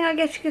kind of thing, I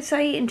guess you could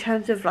say, in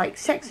terms of like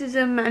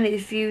sexism and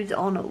his views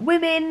on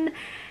women.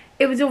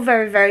 It was all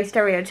very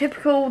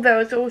stereotypical. There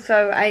was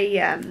also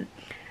a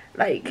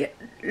like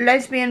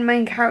lesbian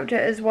main character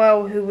as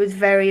well, who was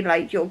very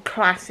like your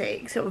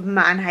classic sort of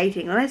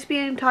man-hating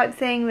lesbian type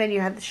thing. Then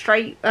you had the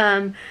straight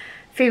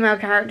female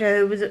character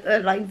who was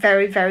like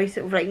very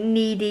sort of like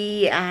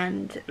needy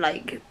and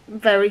like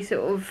very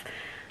sort of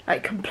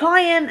like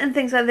compliant and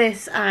things like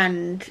this,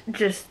 and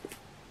just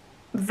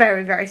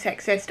very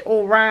sexist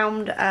all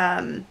round.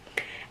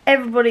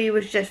 Everybody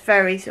was just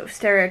very sort of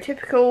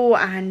stereotypical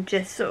and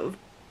just sort of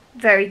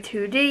very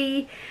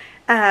 2D,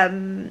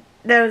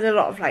 There was a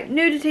lot of like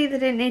nudity that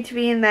didn't need to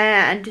be in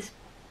there, and just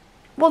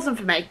wasn't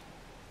for me.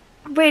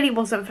 Really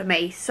wasn't for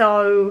me,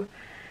 so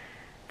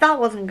that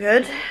wasn't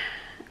good.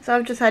 So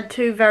I've just had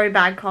 2 very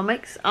bad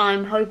comics.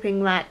 I'm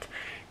hoping that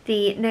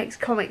the next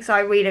comics I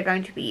read are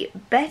going to be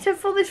better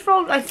for this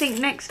vlog. I think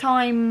next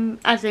time,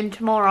 as in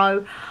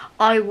tomorrow,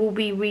 I will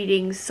be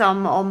reading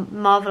some on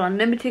Marvel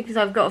Unlimited, because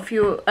I've got a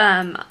few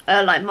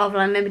like Marvel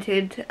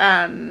Unlimited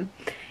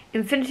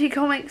Infinity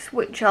comics,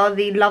 which are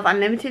the Love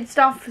Unlimited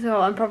stuff.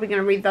 So I'm probably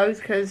going to read those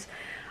because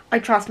I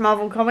trust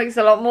Marvel comics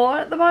a lot more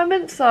at the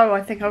moment, so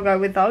I think I'll go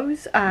with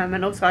those.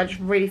 And also I just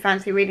really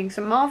fancy reading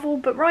some Marvel.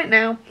 But right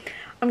now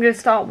I'm going to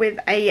start with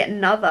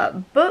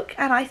another book,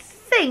 and I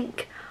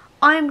think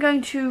I'm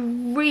going to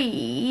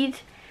read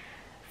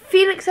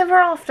Felix Ever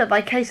After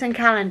by Case and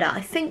Calendar.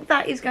 I think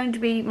that is going to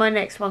be my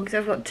next one, because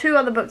I've got 2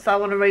 other books that I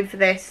want to read for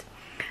this.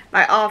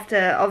 Like,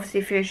 after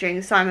obviously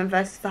finishing Simon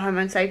vs. the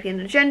Homo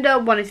Sapien Agenda.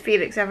 One is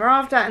Felix Ever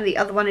After, and the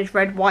other one is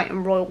Red, White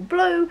and Royal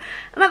Blue.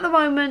 And at the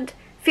moment,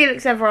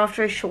 Felix Ever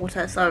After is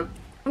shorter, so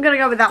I'm going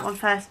to go with that one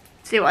first,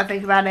 see what I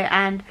think about it,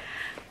 and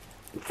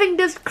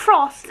fingers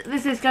crossed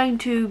this is going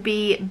to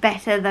be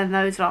better than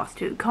those last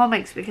 2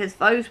 comics, because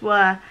those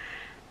were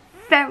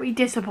very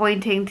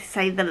disappointing to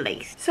say the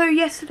least. So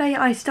yesterday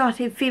I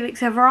started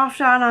Felix Ever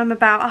After, and I'm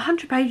about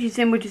 100 pages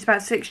in, which is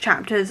about 6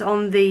 chapters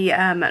on the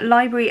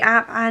library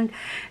app, and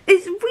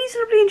it's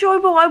reasonably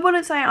enjoyable. I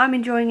wouldn't say I'm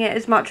enjoying it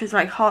as much as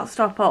like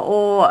Heartstopper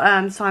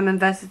or Simon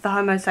vs. the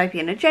Homo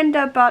Sapien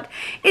Agenda, but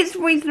it's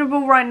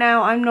reasonable right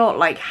now. I'm not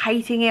like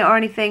hating it or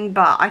anything,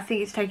 but I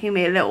think it's taking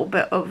me a little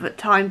bit of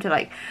time to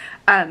like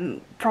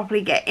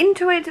properly get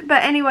into it.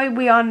 But anyway,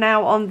 we are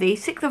now on the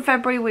 6th of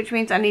February, which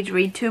means I need to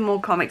read 2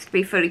 more comics to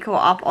be fully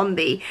caught up on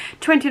the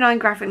 29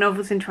 graphic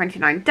novels in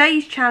 29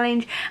 days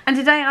challenge. And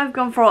today I've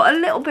gone for a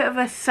little bit of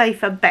a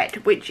safer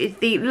bet, which is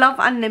the Love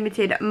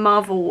Unlimited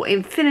Marvel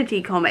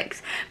Infinity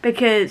comics,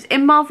 because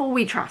in Marvel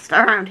we trust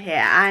around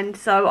here, and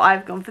so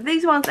I've gone for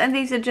these ones. And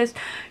these are just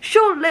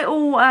short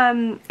little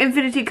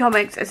Infinity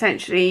comics,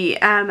 essentially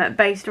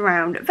based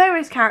around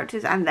various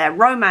characters and their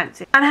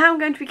romances. And how I'm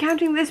going to be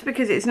counting this,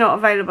 because it's not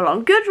available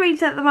on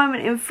Goodreads at the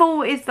moment in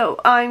full, is that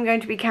I'm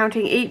going to be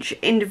counting each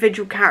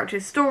individual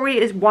character's story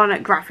as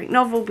one graphic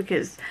novel,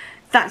 because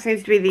that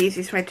seems to be the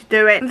easiest way to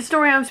do it. The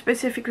story I'm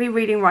specifically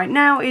reading right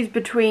now is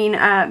between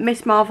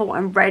Miss Marvel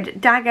and Red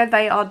Dagger.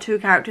 They are 2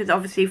 characters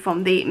obviously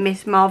from the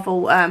Miss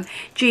Marvel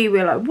G.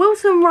 Willow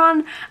Wilson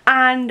run,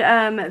 and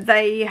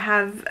they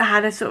have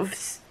had a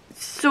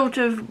sort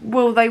of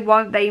will they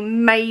won't they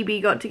maybe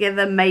got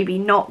together, maybe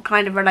not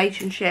kind of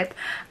relationship.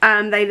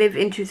 They live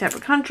in 2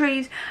 separate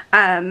countries,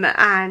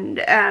 and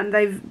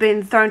they've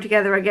been thrown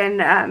together again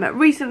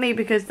recently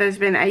because there's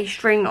been a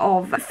string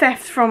of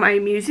thefts from a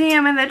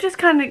museum, and they just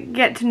kind of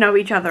get to know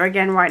each other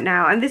again right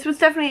now. And this was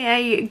definitely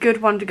a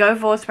good one to go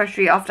for,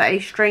 especially after a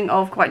string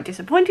of quite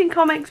disappointing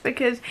comics,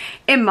 because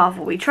in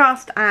Marvel we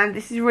trust, and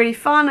this is really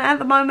fun at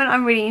the moment.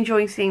 I'm really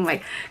enjoying seeing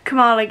like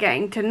Kamala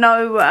getting to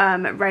know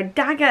Red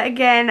Dagger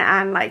again,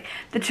 and like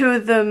the 2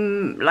 of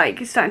them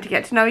like starting to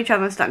get to know each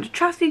other and starting to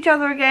trust each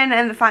other again,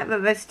 and the fact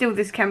that there's still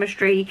this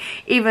chemistry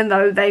even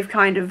though they've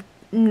kind of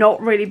not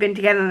really been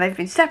together and they've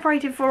been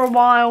separated for a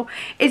while.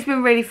 It's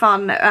been really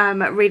fun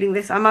reading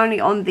this. I'm only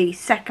on the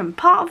 2nd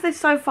part of this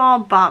so far,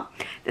 but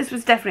this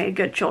was definitely a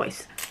good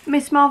choice.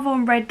 Miss Marvel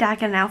and Red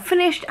Dagger now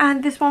finished,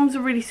 and this one was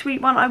a really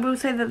sweet one. I will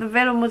say that the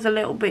villain was a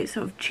little bit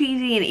sort of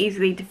cheesy and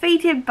easily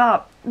defeated,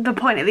 but the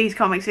point of these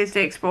comics is to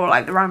explore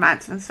like the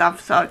romance and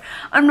stuff, so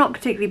I'm not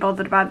particularly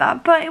bothered about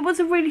that. But it was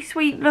a really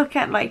sweet look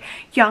at like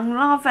young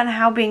love and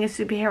how being a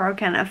superhero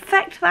can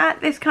affect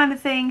that, this kind of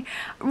thing.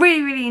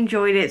 Really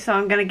enjoyed it, so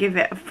I'm going to give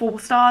it 4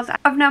 stars.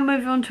 I've now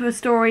moved on to a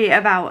story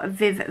about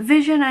Viv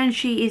Vision, and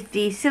she is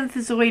the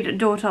synthezoid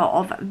daughter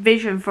of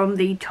Vision from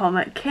the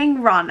Tom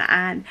King run.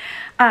 And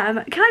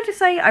can I just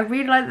say, I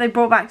really like that they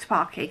brought back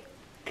Sparky,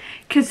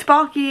 because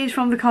Sparky is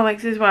from the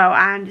comics as well,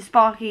 and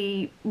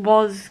Sparky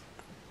was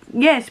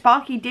yeah,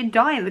 Sparky did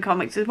die in the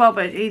comics as well,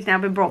 but he's now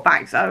been brought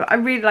back, so I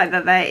really like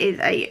that there is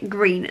a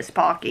green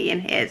Sparky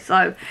in here,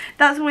 so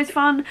that's always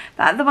fun.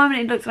 But at the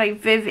moment it looks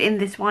like Viv in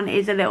this one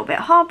is a little bit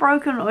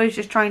heartbroken, or is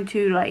just trying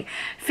to like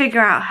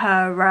figure out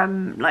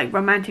her like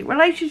romantic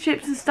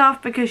relationships and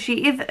stuff, because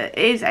she is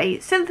a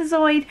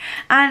synthezoid,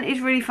 and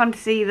it's really fun to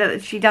see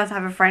that she does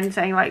have a friend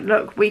saying like,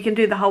 look, we can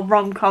do the whole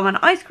rom-com and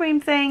ice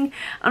cream thing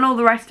and all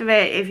the rest of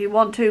it if you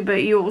want to,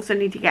 but you also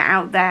need to get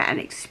out there and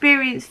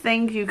experience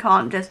things. You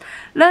can't just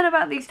learn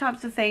about these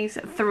types of things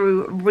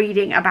through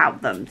reading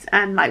about them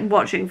and like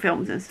watching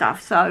films and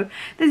stuff. So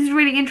this is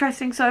really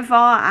interesting so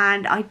far,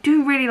 and I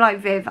do really like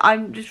Viv.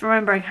 I'm just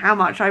remembering how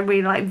much I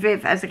really like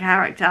Viv as a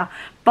character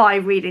by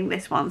reading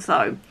this one,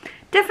 so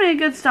definitely a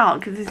good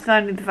start, because this is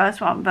only the first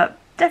one, but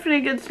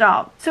definitely a good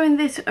start. So in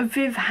this,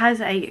 Viv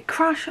has a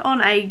crush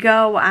on a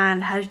girl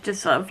and has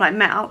just sort of like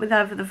met up with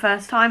her for the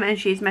first time, and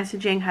she's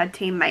messaging her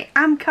teammate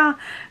Amka,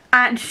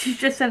 and she's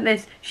just sent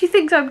this, she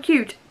thinks I'm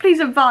cute, please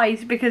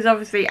advise, because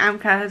obviously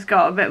Amka has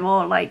got a bit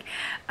more like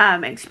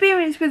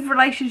experience with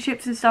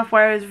relationships and stuff,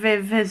 whereas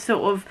Viv has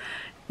sort of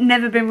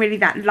never been really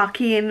that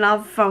lucky in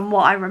love from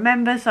what I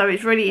remember, so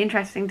it's really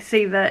interesting to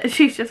see that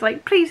she's just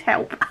like, please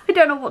help, I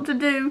don't know what to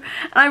do.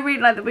 And I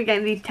really like that we're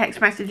getting these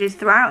text messages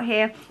throughout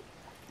here.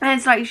 And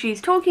it's like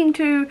she's talking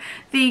to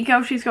the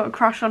girl she's got a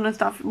crush on and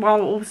stuff, while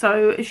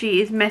also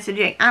she is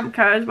messaging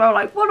Amka as well,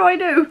 like, what do I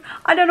do?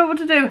 I don't know what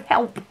to do,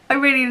 help. I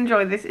really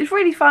enjoy this. It's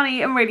really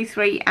funny and really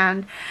sweet,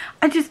 and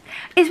it's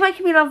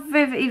making me love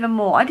Viv even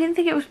more. I didn't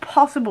think it was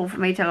possible for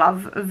me to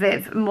love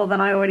Viv more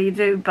than I already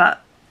do,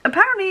 but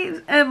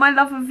apparently my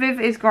love of Viv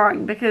is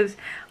growing, because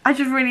I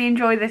just really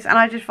enjoy this, and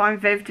I just find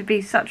Viv to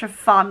be such a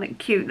fun,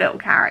 cute little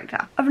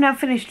character. I've now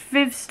finished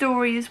Viv's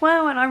story as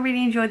well, and I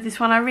really enjoyed this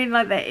one. I really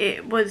like that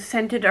it was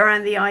centered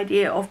around the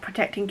idea of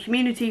protecting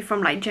community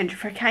from like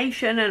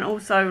gentrification, and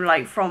also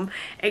like from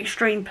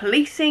extreme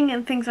policing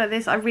and things like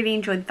this. I really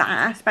enjoyed that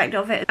aspect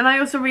of it, and I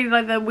also really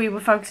like that we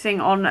were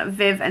focusing on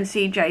Viv and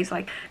CJ's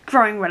like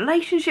growing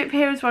relationship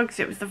here as well,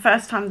 because it was the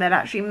first time they'd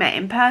actually met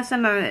in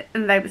person,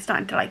 and they were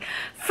starting to like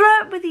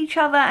flirt with each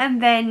other,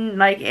 and then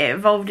like it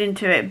evolved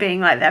into it being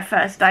like their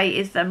first date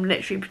is them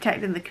literally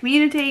protecting the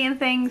community and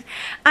things,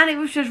 and it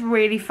was just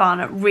really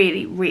fun,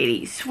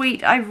 really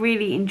sweet. I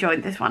really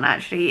enjoyed this one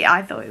actually.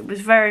 I thought it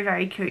was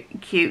very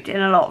cute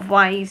in a lot of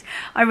ways.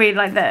 I really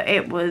like that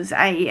it was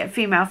a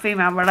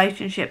female-female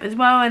relationship as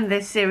well, and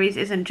this series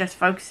isn't just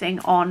focusing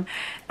on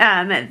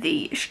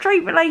the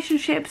straight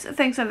relationships,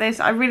 things like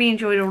this. I really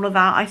enjoyed all of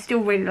that. I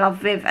still really love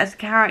Viv as a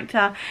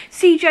character.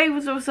 CJ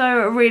was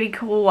also really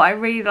cool. I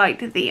really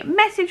liked the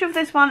message of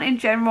this one in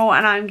general,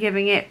 and I'm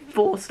giving it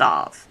 4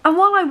 stars. And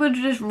while I would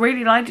just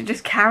really like to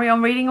just carry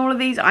on reading all of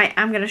these, I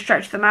am going to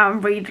stretch them out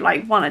and read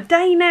like 1 a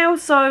day now.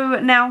 So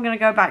now I'm going to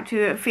go back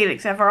to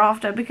Felix Ever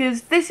After,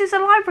 because this is a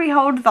library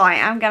hold that I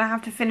am going to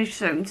have to finish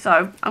soon,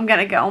 so I'm going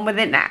to get on with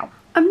it now.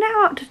 I'm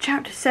now up to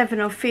chapter 7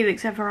 of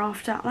Felix Ever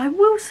After, and I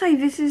will say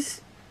this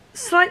is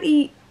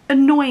slightly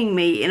annoying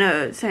me in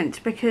a sense,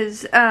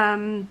 because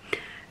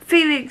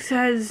Felix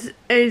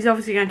is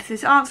obviously going to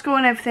this art school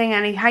and everything,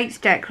 and he hates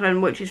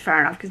Declan, which is fair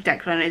enough because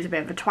Declan is a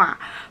bit of a twat.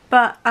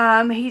 But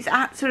he's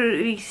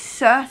absolutely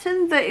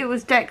certain that it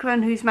was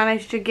Declan who's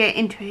managed to get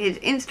into his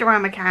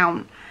Instagram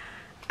account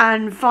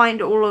and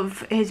find all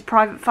of his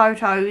private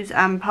photos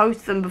and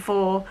post them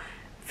before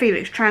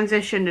Felix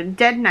transitioned and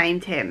dead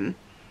named him.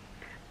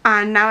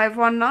 And now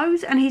everyone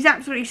knows, and he's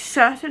absolutely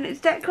certain it's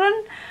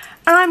Declan.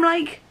 And I'm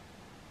like,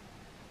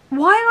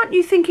 why aren't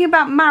you thinking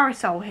about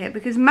Marisol here?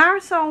 Because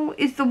Marisol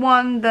is the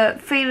one that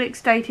Felix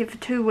dated for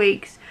 2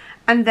 weeks,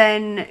 and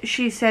then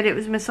she said it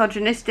was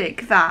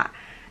misogynistic that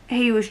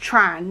he was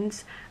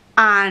trans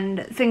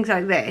and things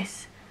like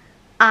this.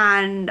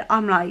 And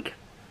I'm like,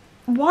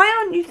 why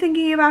aren't you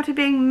thinking about it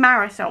being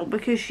Marisol?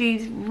 Because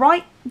she's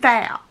right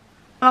there.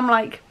 I'm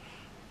like,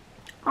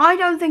 I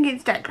don't think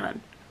it's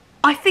Declan.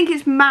 I think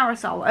it's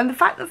Marisol. And the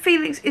fact that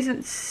Felix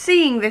isn't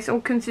seeing this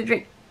or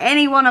considering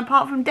anyone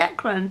apart from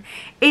Declan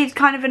is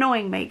kind of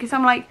annoying me, because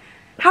I'm like,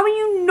 how are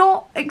you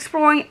not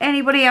exploring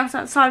anybody else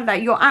outside of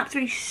that? You're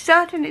absolutely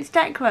certain it's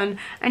Declan,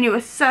 and you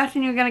are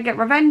certain you're going to get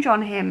revenge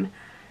on him,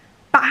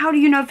 but how do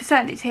you know for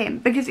certain it's him?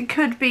 Because it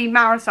could be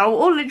Marisol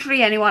or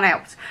literally anyone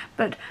else.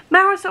 But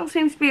Marisol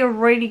seems to be a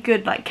really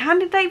good like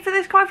candidate for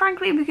this, quite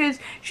frankly, because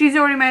she's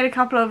already made a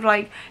couple of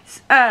like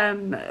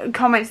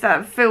comments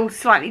that feel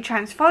slightly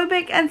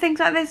transphobic and things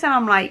like this, and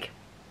I'm like,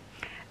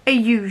 are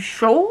you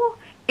sure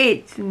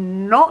it's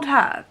not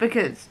her?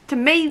 Because to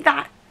me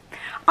that,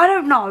 I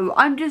don't know,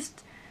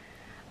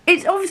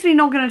 it's obviously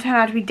not going to turn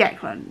out to be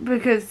Declan,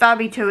 because that'd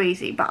be too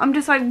easy, but I'm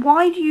just like,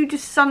 why do you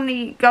just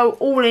suddenly go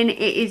all in, it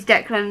is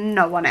Declan,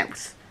 no one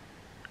else?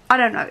 I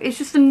don't know, it's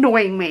just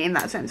annoying me in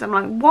that sense. I'm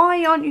like,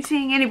 why aren't you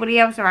seeing anybody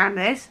else around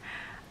this?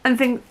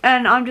 And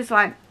I'm just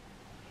like,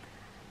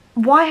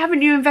 why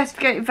haven't you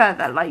investigated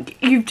further?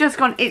 Like, you've just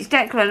gone, it's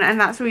Declan, and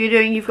that's all you're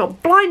doing. You've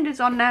got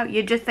blinders on now,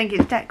 you just think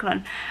it's Declan.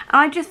 And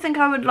I just think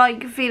I would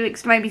like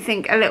Felix to maybe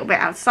think a little bit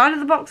outside of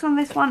the box on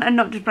this one, and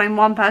not just blame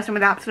one person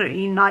with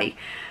absolutely like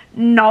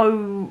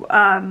no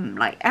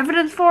like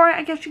evidence for it,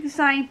 I guess you could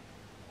say.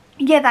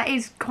 Yeah, that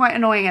is quite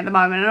annoying at the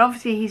moment. And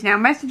obviously he's now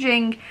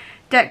messaging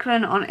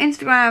Declan on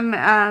Instagram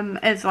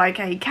as like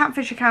a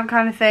catfish account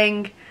kind of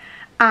thing,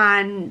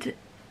 and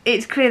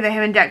it's clear that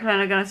him and Declan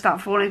are going to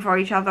start falling for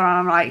each other, and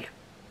I'm like,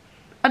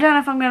 I don't know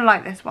if I'm going to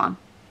like this one.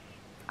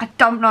 I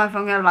don't know if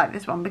I'm going to like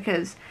this one,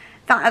 because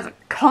that as a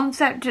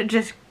concept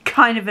just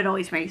kind of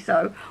annoys me.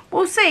 So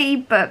we'll see,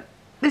 but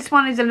this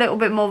one is a little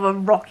bit more of a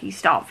rocky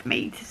start for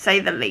me, to say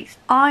the least.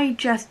 I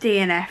just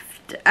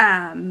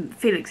DNF'd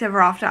Felix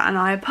Ever After, and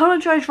I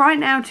apologise right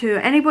now to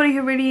anybody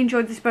who really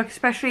enjoyed this book,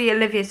 especially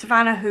Olivia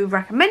Savannah, who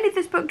recommended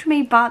this book to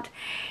me, but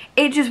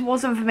it just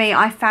wasn't for me.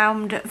 I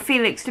found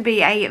Felix to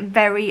be a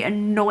very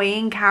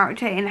annoying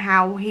character in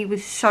how he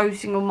was so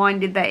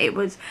single-minded that it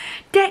was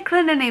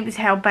Declan, and he was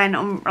hell-bent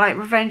on like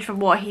revenge for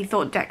what he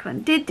thought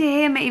Declan did to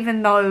him,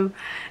 even though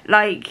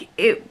like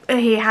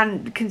he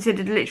hadn't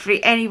considered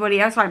literally anybody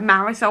else. Like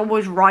Marisol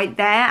was right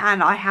there,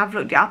 and I have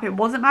looked it up, it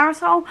wasn't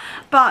Marisol,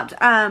 but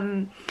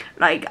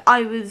like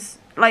I was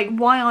like,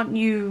 why aren't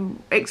you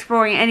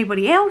exploring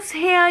anybody else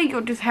here?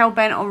 You're just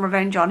hell-bent on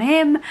revenge on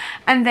him.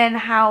 And then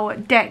how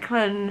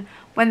Declan,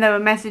 when they were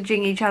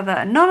messaging each other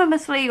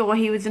anonymously, or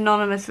he was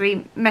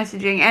anonymously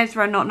messaging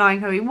Ezra not knowing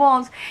who he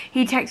was,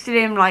 he texted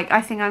him like,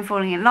 I think I'm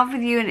falling in love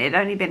with you, and it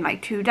had only been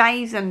like 2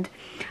 days. And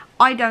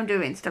I don't do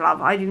insta love.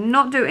 I do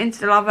not do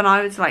insta love, and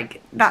I was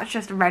like, that's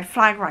just a red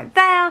flag right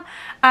there.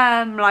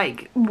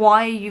 Like,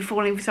 why are you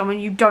falling for someone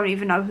you don't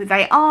even know who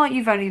they are?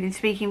 You've only been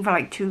speaking for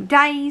like 2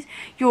 days.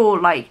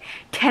 You're like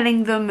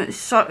telling them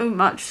so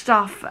much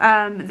stuff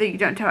that you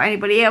don't tell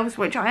anybody else,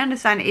 which I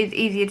understand is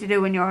easier to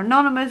do when you're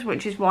anonymous,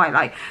 which is why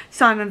like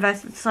Simon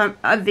versus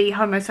the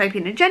Homo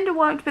sapien agenda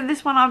worked. But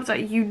this one, I was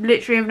like, you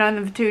literally have known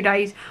them for 2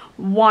 days.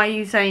 Why are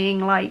you saying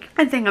like,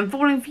 I think I'm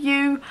falling for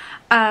you?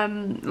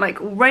 Like,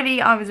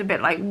 already I was a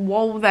bit like,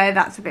 whoa there,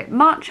 that's a bit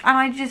much. And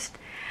I just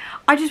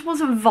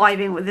wasn't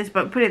vibing with this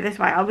book, put it this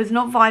way. I was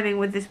not vibing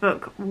with this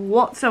book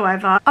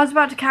whatsoever. I was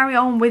about to carry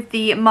on with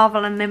the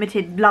Marvel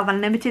Unlimited, Love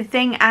Unlimited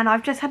thing, and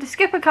I've just had to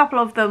skip a couple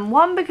of them.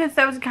 One, because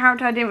there was a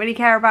character I didn't really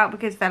care about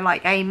because they're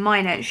like a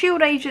minor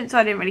S.H.I.E.L.D. agent, so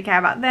I didn't really care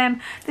about them.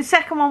 The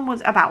second one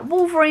was about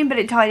Wolverine, but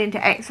it tied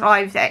into X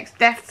Lives, X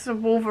Deaths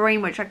of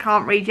Wolverine, which I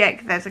can't read yet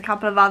because there's a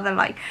couple of other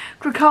like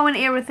Krakoan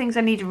era things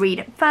I need to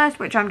read first,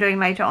 which I'm doing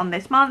later on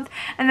this month.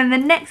 And then the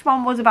next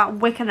one was about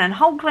Wiccan and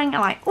Hulkling,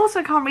 and I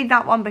also can't read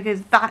that one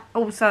because that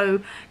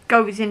also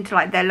goes into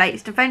like their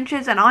latest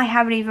adventures, and I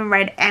haven't even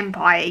read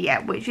Empire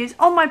yet, which is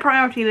on my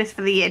priority list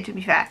for the year, to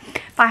be fair,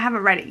 but I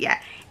haven't read it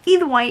yet.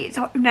 Either way, it's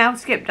now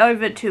skipped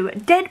over to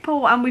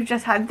Deadpool, and we've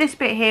just had this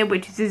bit here,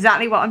 which is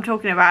exactly what I'm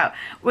talking about,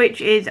 which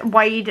is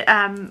Wade,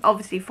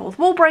 obviously fourth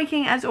wall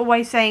breaking, as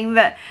always, saying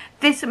that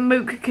this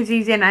mook, because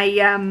he's in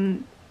a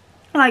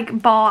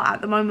like bar at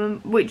the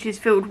moment which is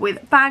filled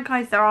with bad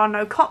guys, there are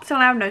no cops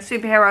allowed, no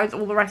superheroes,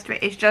 all the rest of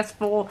it is just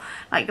for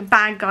like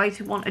bad guys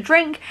who want a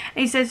drink.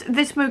 And he says,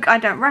 this mook I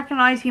don't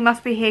recognise, he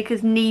must be here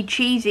because Need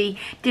Cheesy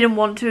didn't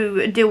want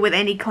to deal with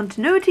any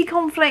continuity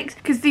conflicts,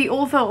 because the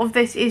author of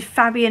this is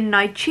Fabian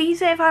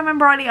Nicieza, if I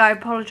remember rightly. I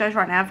apologise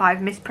right now if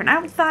I've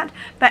mispronounced that,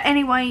 but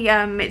anyway,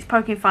 it's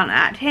poking fun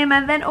at him.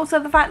 And then also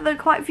the fact that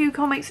quite a few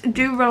comics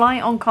do rely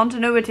on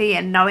continuity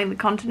and knowing the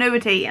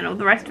continuity and all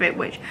the rest of it,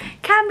 which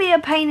can be a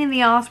pain in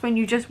the ass when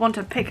you just want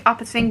to pick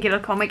up a singular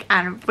comic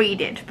and read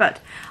it.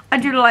 But I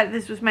do like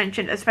this was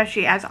mentioned,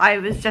 especially as I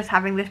was just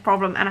having this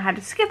problem and I had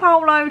to skip a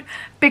whole load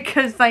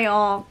because they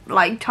are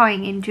like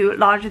tying into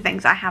larger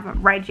things I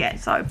haven't read yet.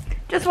 So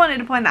just wanted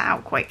to point that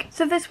out quick.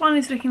 So this one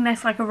is looking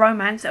less like a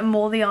romance and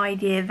more the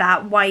idea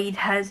that Wade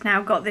has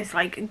now got this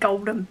like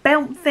golden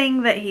belt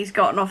thing that he's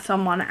gotten off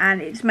someone,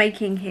 and it's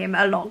making him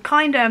a lot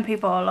kinder and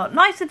people are a lot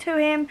nicer to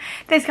him,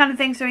 this kind of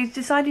thing. So he's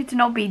decided to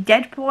not be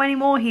Deadpool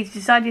anymore, he's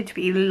decided to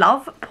be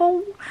Lovepool.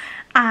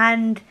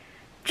 And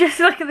just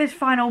look at this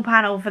final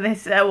panel for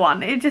this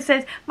one. It just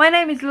says, my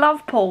name is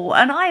Lovepool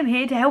and I am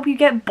here to help you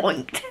get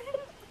boinked.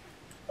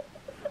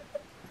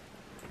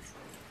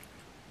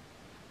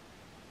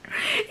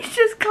 It's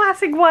just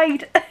classic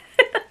Wade.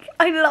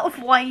 I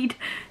love Wade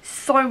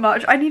so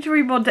much. I need to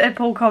read more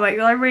Deadpool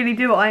comics. I really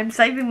do. I am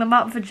saving them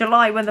up for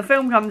July when the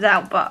film comes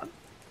out, but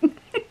I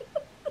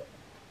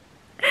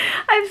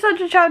have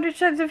such a childish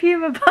sense of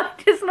humour, but I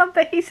just love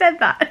that he said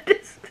that.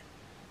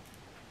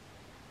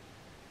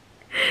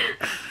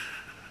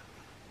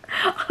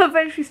 I'll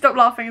eventually stop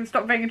laughing and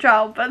stop being a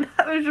child, but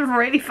that was just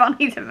really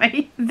funny to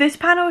me. This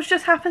panel has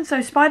just happened,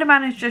 so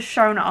Spider-Man has just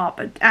shown up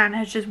and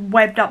has just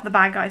webbed up the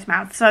bad guy's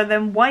mouth. So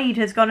then Wade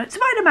has gone,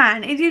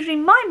 Spider-Man, it's usually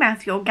my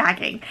mouth you're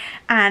gagging.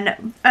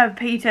 And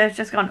Peter has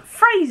just gone,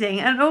 phrasing,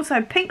 and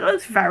also pink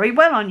looks very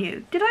well on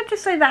you. Did I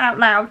just say that out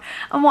loud?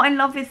 And what I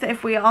love is that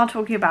if we are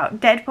talking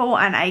about Deadpool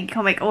and a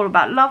comic all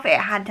about love, it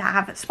had to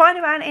have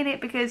Spider-Man in it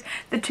because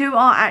the two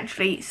are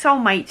actually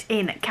soulmates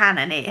in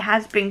canon. It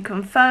has been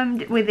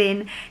confirmed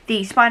within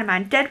the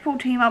Spider-Man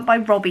Deadpool team up by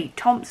Robbie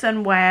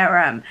Thompson,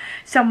 where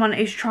someone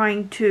is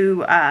trying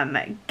to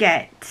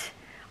get,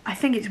 I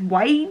think it's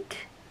Wade?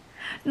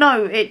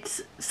 No,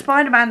 it's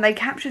Spider-Man. They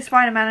capture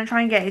Spider-Man and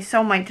try and get his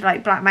soulmate to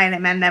like blackmail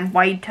him, and then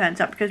Wade turns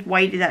up because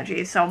Wade is actually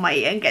his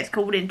soulmate and gets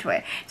called into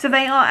it. So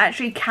they are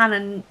actually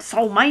canon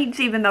soulmates,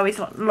 even though it's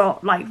a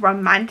lot like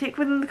romantic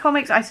within the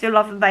comics. I still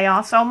love that they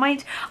are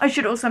soulmates. I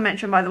should also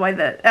mention, by the way,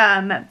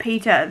 that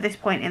Peter at this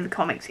point in the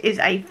comics is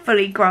a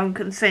fully grown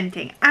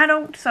consenting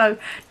adult, so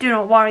do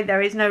not worry,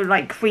 there is no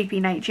like creepy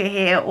nature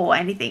here or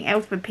anything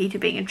else with Peter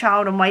being a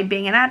child and Wade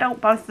being an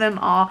adult. Both of them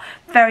are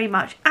very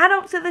much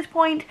adults at this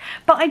point,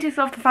 but I just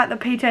love the fact that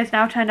Peter has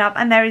now turned up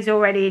and there is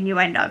already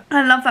innuendo.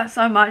 I love that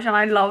so much, and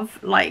I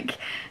love like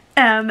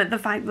the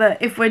fact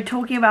that if we're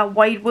talking about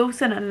Wade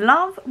Wilson and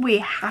love, we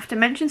have to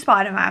mention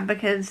Spider-Man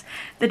because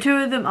the two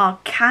of them are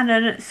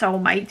canon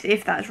soulmates.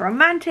 If that's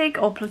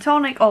romantic or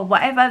platonic or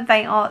whatever,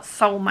 they are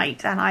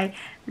soulmates, and I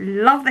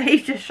love that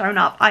he's just shown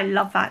up. I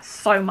love that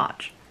so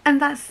much. And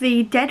that's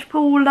the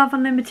Deadpool Love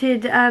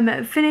Unlimited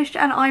finished,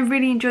 and I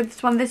really enjoyed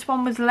this one. This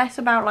one was less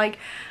about like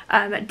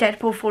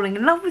Deadpool falling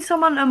in love with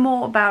someone and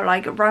more about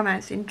like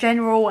romance in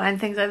general and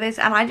things like this,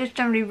 and I just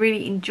generally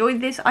really enjoyed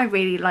this. I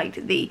really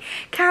liked the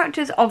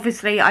characters.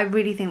 Obviously I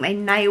really think they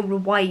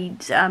nailed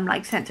Wade's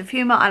like sense of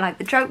humour. I like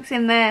the jokes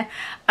in there,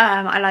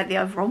 I like the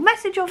overall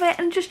message of it,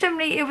 and just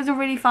generally it was a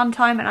really fun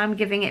time, and I'm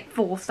giving it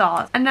 4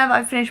 stars. And now that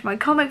I've finished my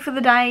comic for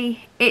the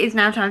day, it is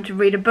now time to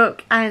read a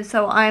book, and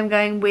so I am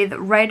going with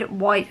Red,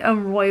 White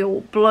and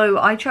Royal Blue.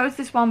 I chose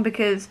this one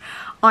because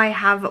I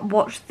have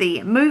watched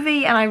the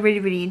movie and I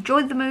really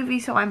enjoyed the movie,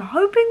 so I'm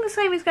hoping the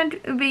same is going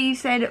to be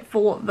said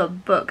for the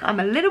book. I'm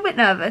a little bit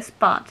nervous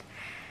but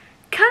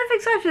kind of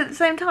excited at the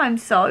same time,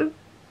 so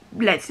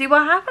let's see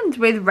what happens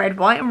with Red,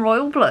 White and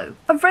Royal Blue.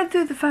 I've read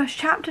through the first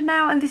chapter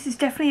now, and this is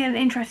definitely an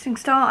interesting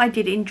start. I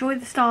did enjoy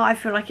the start. I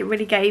feel like it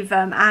really gave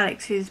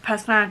Alex's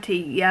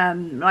personality,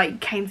 like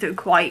came through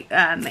quite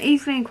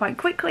easily and quite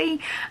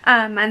quickly,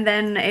 and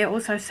then it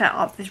also set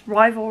up this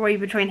rivalry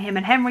between him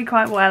and Henry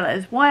quite well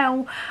as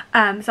well,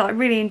 so I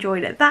really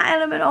enjoyed it, that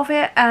element of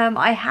it.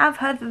 I have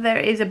heard that there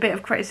is a bit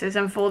of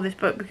criticism for this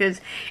book because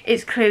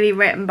it's clearly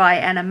written by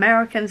an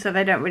American, so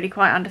they don't really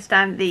quite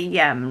understand the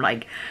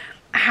like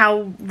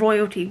how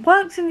royalty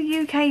works in the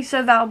UK,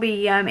 so that'll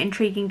be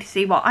intriguing to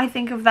see what I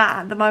think of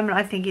that. At the moment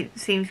I think it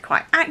seems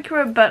quite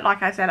accurate, but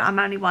like I said, I'm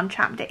only 1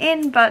 chapter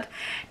in, but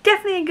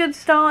definitely a good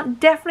start,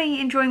 definitely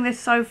enjoying this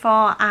so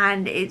far,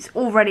 and it's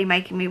already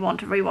making me want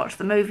to rewatch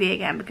the movie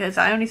again because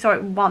I only saw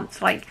it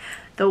once, like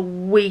the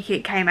week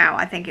it came out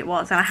I think it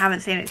was, and I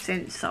haven't seen it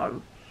since,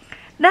 so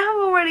now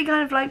I'm already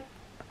kind of like,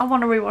 I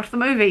want to rewatch the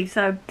movie,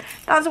 so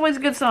that's always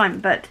a good sign.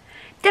 But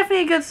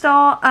definitely a good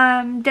start,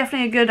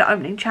 definitely a good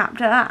opening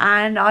chapter,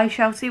 and I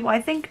shall see what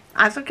I think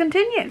as I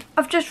continue.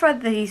 I've just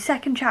read the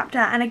second chapter,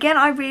 and again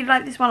I really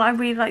like this one. I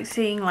really like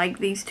seeing like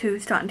these two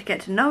starting to get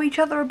to know each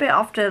other a bit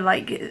after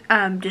like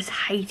just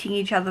hating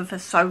each other for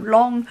so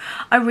long.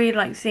 I really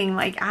like seeing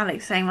like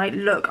Alex saying like,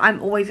 look,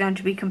 I'm always going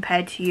to be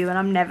compared to you and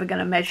I'm never going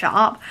to measure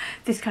up,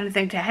 this kind of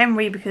thing to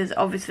Henry, because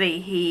obviously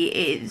he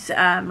is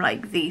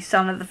like the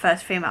son of the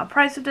first female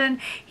president.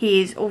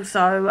 He is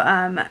also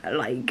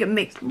like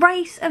mixed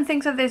race and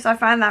things like this. I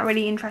found that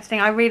really interesting.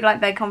 I really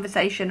like their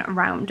conversation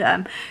around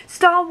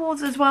Star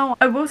Wars as well.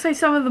 I will say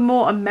some of the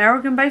more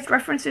American based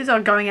references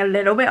are going a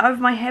little bit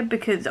over my head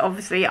because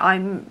obviously I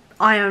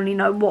only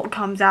know what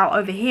comes out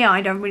over here.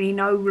 I don't really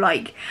know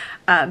like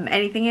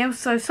anything else,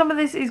 so some of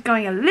this is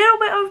going a little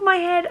bit over my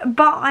head,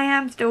 but I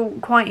am still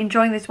quite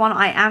enjoying this one.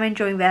 I am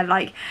enjoying their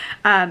like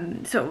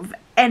sort of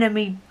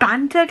enemy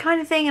banter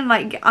kind of thing, and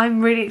like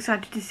I'm really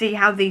excited to see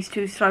how these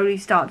two slowly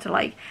start to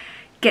like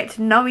get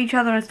to know each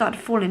other and start to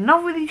fall in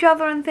love with each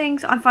other and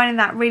things. I'm finding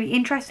that really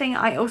interesting.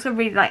 I also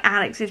really like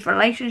Alex's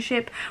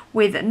relationship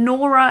with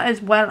Nora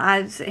as well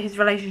as his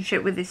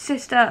relationship with his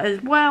sister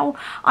as well.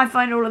 I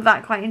find all of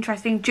that quite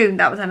interesting. June,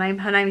 that was her name.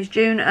 Her name is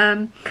June.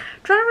 Trying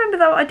to remember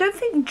though, I don't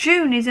think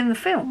June is in the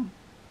film.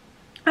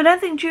 I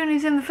don't think June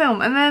is in the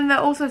film. And then they're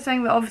also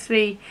saying that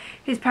obviously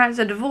his parents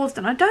are divorced,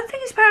 and I don't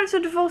think his parents are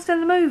divorced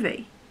in the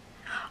movie.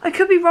 I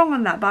could be wrong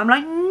on that, but I'm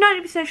like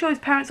 90% sure his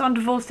parents aren't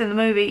divorced in the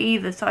movie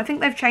either, so I think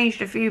they've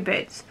changed a few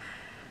bits.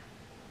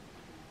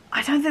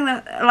 I don't think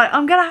that, like,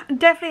 I'm gonna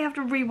definitely have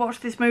to rewatch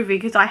this movie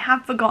because I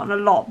have forgotten a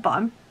lot, but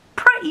I'm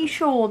pretty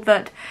sure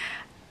that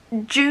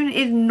June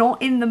is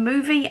not in the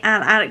movie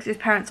and Alex's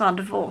parents aren't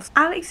divorced.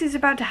 Alex is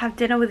about to have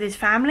dinner with his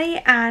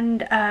family,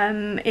 and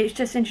it's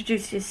just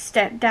introduced his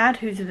stepdad,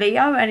 who's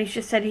Leo, and he's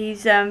just said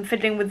he's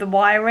fiddling with the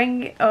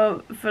wiring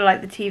for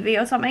like the TV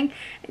or something.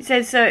 It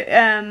says so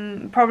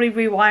probably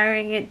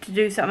rewiring it to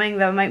do something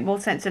that would make more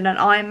sense in an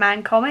Iron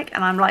Man comic,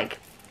 and I'm like,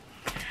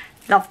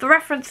 love the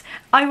reference.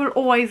 I will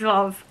always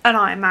love an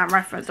Iron Man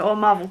reference or a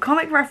Marvel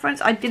comic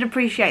reference. I did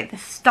appreciate the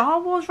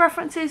Star Wars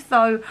references,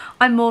 though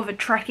I'm more of a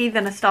Trekkie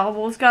than a Star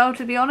Wars girl,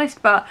 to be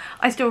honest, but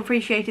I still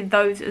appreciated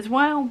those as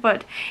well.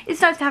 But it's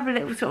nice to have a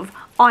little sort of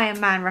Iron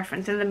Man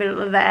reference in the middle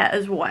of there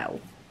as well.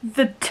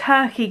 The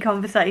turkey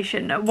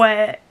conversation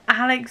where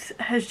Alex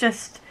has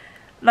just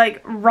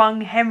like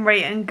wrung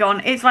Henry and gone,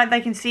 it's like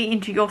they can see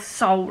into your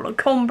soul.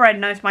 Cornbread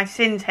knows my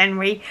sins,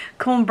 Henry.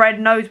 Cornbread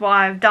knows what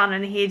I've done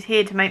and he is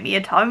here to make me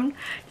atone.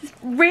 Just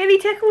really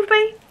tickled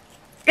me.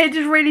 It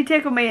just really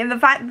tickled me, and the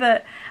fact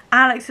that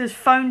Alex has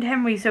phoned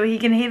Henry so he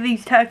can hear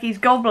these turkeys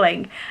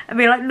gobbling and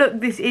be like, look,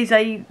 this is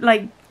a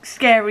like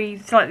scary,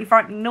 slightly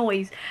frightening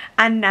noise,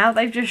 and now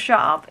they've just shut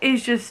up,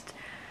 is just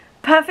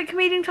perfect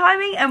comedic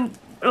timing. And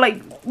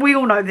like, we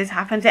all know this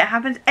happens. It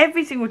happens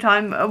every single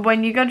time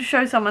when you go to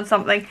show someone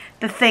something,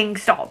 the thing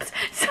stops.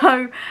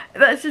 So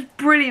that's just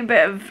brilliant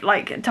bit of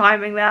like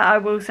timing there, I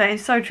will say.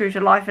 It's so true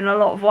to life in a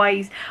lot of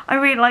ways. I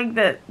really like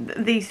that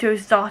these two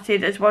have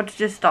started as well to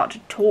just start to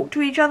talk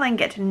to each other and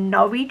get to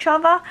know each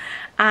other,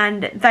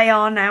 and they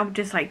are now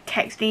just like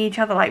texting each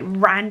other like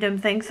random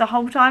things the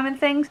whole time and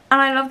things.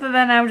 And I love that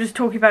they're now just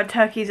talking about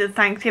turkeys at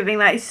Thanksgiving.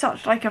 That is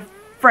such like a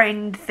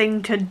friend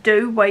thing to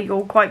do where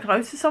you're quite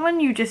close to someone.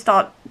 You just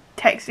start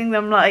texting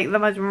them like the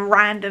most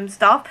random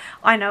stuff.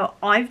 I know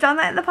I've done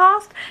that in the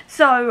past,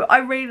 so I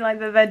really like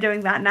that they're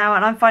doing that now,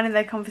 and I'm finding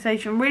their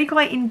conversation really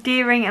quite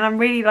endearing, and I'm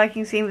really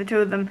liking seeing the two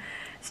of them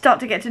start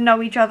to get to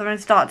know each other and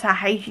start to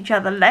hate each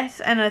other less,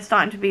 and are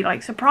starting to be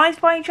like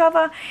surprised by each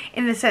other,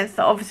 in the sense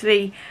that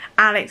obviously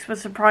Alex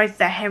was surprised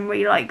that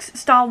Henry likes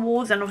Star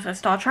Wars and also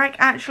Star Trek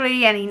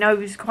actually, and he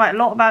knows quite a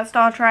lot about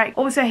Star Trek.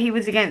 Also, he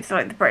was against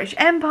like the British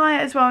Empire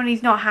as well, and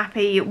he's not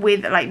happy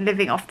with like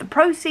living off the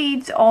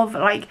proceeds of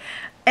like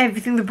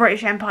everything the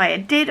British Empire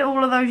did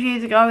all of those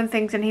years ago and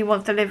things, and he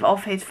wants to live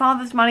off his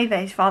father's money that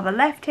his father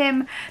left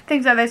him,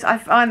 things like this. I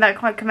find that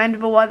quite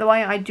commendable, by the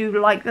way. I do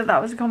like that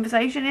that was a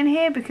conversation in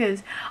here,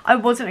 because I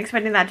wasn't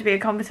expecting that to be a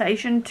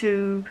conversation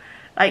to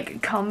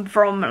like come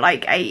from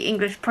like a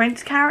English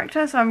prince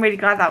character, so I'm really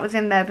glad that was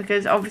in there,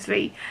 because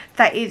obviously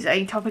that is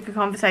a topic of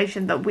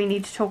conversation that we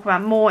need to talk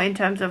about more, in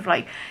terms of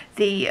like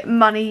the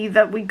money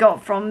that we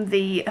got from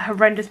the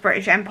horrendous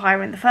British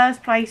Empire in the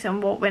first place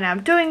and what we're now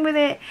doing with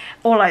it,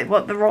 or like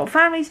what the royal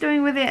family's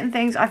doing with it and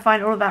things. I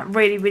find all of that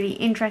really, really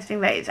interesting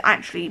that it's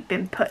actually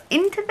been put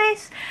into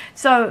this,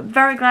 so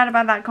very glad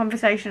about that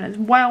conversation as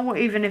well,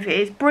 even if it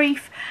is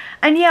brief.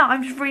 And yeah,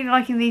 I'm just really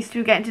liking these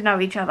two getting to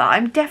know each other.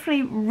 I'm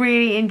definitely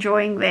really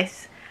enjoying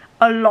this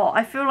a lot.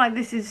 I feel like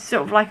this is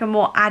sort of like a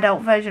more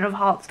adult version of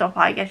Heartstopper,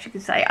 I guess you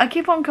could say. I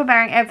keep on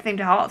comparing everything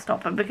to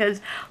Heartstopper, because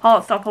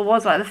Heartstopper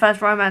was like the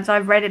first romance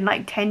I've read in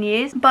like 10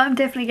 years. But I'm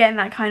definitely getting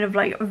that kind of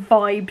like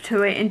vibe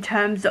to it, in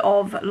terms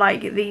of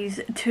like these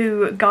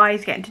two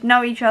guys getting to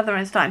know each other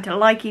and starting to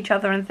like each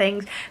other and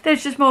things.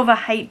 There's just more of a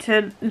hate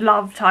to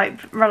love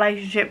type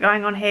relationship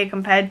going on here,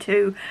 compared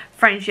to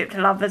friendship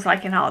to lovers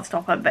like in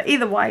Heartstopper. But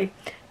either way,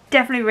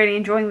 definitely really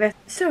enjoying this.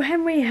 So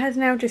Henry has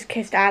now just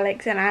kissed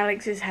Alex, and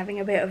Alex is having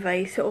a bit of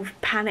a sort of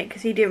panic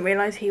because he didn't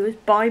realise he was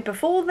bi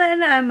before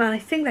then, and I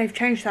think they've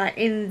changed that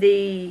in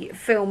the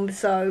film,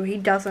 so he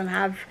doesn't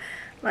have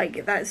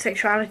like that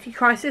sexuality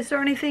crisis or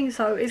anything.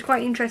 So it's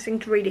quite interesting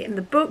to read it in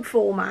the book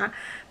format,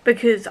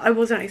 because I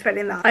wasn't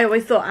expecting that. I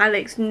always thought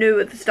Alex knew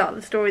at the start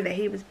of the story that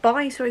he was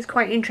bi, so it's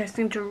quite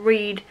interesting to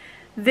read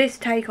this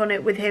take on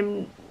it, with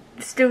him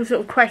still sort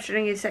of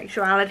questioning his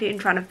sexuality and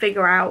trying to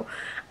figure out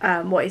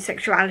what his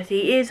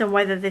sexuality is, and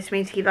whether this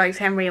means he likes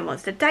Henry and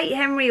wants to date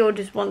Henry, or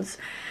just wants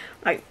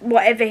like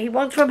whatever he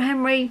wants from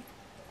Henry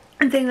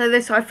and things like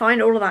this. So I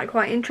find all of that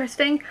quite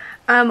interesting.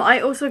 I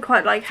also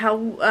quite like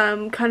how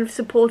kind of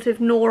supportive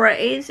Nora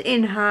is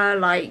in her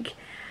like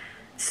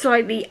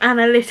slightly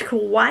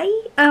analytical way.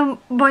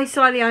 By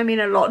slightly I mean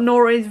a lot.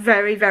 Nora is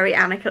very, very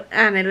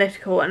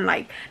analytical and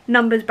like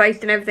numbers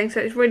based and everything, so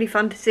it's really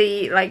fun to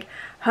see like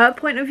her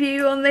point of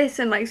view on this,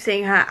 and like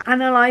seeing her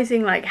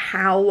analysing like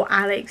how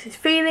Alex is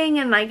feeling,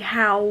 and like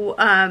how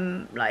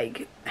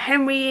like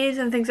Henry is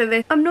and things like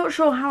this. I'm not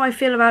sure how I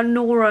feel about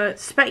Nora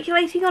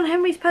speculating on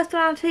Henry's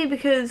personality,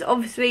 because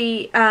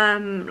obviously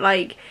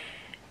like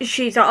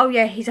she's like, oh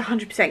yeah, he's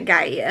 100%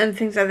 gay and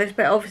things like this,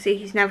 but obviously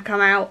he's never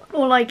come out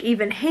or like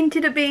even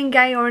hinted at being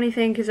gay or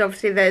anything, because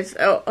obviously there's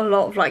a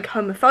lot of like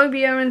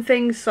homophobia and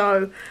things,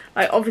 so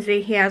like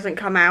obviously he hasn't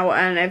come out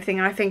and everything,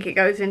 and I think it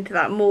goes into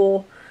that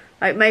more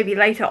like maybe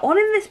later on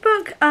in this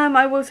book.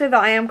 I will say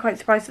that I am quite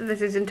surprised that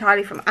this is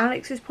entirely from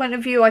Alex's point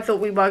of view. I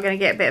thought we were going to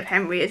get a bit of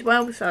Henry as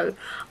well, so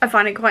I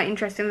find it quite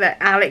interesting that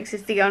Alex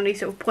is the only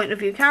sort of point of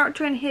view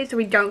character in here, so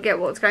we don't get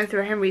what's going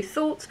through Henry's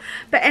thoughts.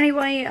 But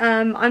anyway,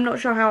 I'm not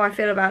sure how I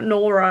feel about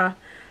Nora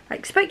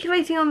like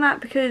speculating on that,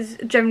 because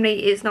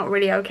generally it's not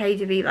really okay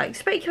to be like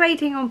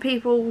speculating on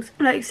people's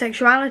like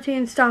sexuality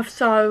and stuff.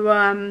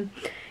 So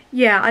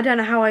yeah, I don't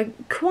know how I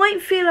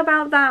quite feel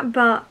about that,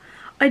 but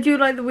I do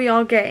like that we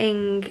are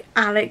getting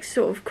Alex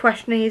sort of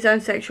questioning his own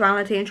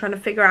sexuality and trying to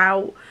figure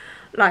out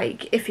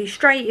like if he's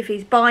straight, if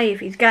he's bi, if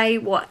he's gay,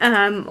 what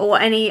or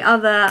any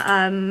other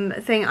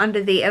thing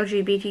under the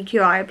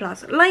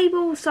LGBTQI+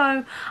 label.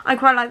 So I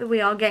quite like that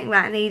we are getting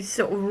that, and he's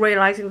sort of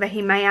realising that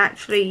he may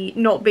actually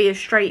not be as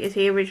straight as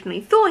he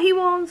originally thought he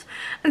was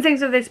and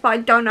things like this. But I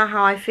don't know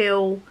how I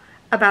feel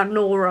about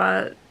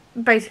Nora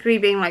basically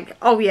being like,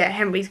 oh yeah,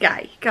 Henry's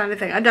gay kind of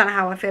thing. I don't know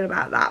how I feel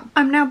about that.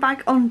 I'm now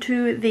back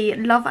onto the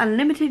Love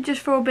Unlimited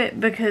just for a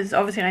bit, because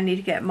obviously I need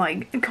to get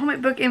my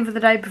comic book in for the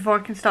day before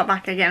I can start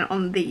back again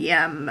on the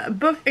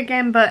book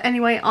again. But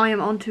anyway, I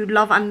am onto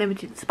Love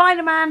Unlimited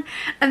Spider-Man,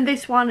 and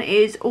this one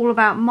is all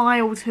about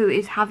Miles, who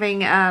is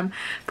having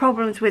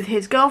problems with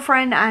his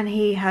girlfriend, and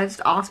he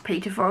has asked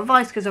Peter for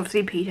advice, because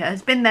obviously Peter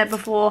has been there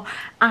before,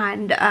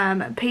 and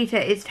Peter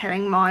is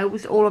telling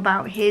Miles all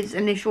about his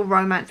initial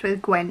romance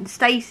with Gwen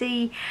Stacy.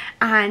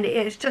 And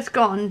it's just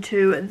gotten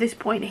to this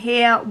point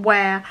here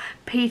where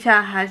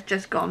Peter has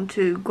just gone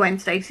to Gwen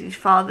Stacy's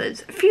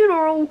father's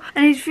funeral,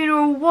 and his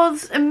funeral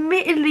was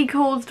admittedly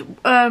caused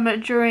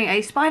during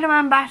a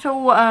Spider-Man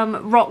battle.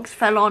 Rocks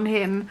fell on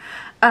him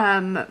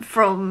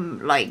from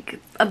like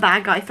a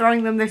bad guy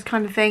throwing them, this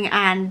kind of thing,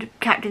 and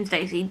Captain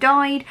Stacy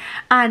died,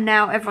 and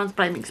now everyone's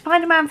blaming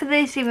Spider-Man for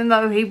this, even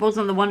though he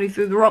wasn't the one who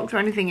threw the rocks or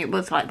anything. It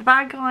was like the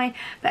bad guy.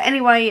 But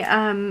anyway,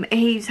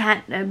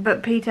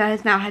 but Peter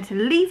has now had to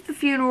leave the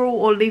funeral,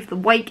 or leave the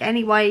wake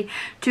anyway,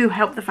 to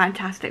help the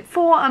Fantastic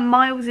Four, and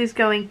Miles is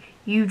going,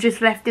 you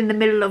just left in the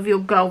middle of your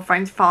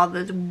girlfriend's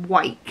father's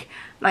wake,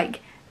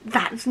 like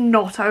that's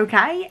not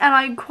okay. And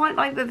I quite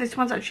like that this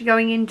one's actually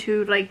going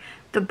into like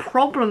the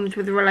problems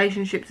with the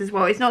relationships as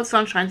well. It's not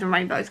sunshines and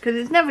rainbows, because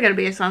it's never going to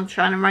be a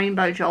sunshine and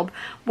rainbow job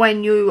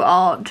when you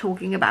are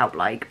talking about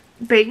like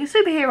being a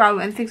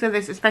superhero and things like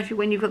this, especially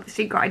when you've got the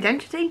secret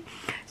identity.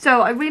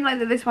 So I really like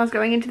that this one's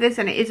going into this,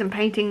 and it isn't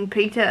painting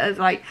Peter as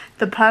like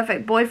the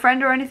perfect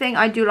boyfriend or anything.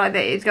 I do like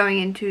that it's going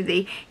into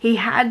the, he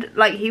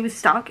was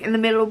stuck in the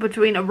middle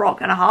between a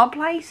rock and a hard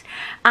place,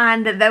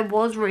 and that there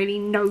was really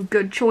no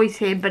good choice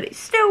here, but it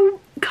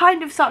still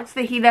kind of sucks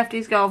that he left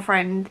his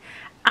girlfriend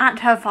at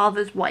her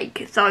father's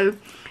wake. So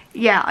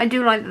yeah, I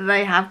do like that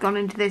they have gone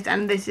into this,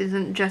 and this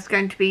isn't just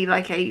going to be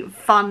like a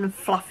fun,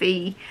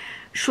 fluffy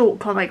short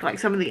comic like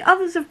some of the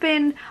others have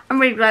been.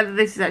 I'm really glad that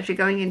this is actually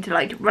going into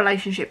like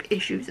relationship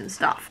issues and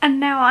stuff.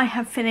 And now I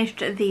have finished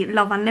the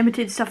Love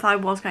Unlimited stuff that I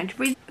was going to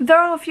read. There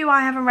are a few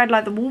I haven't read,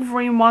 like the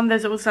Wolverine one.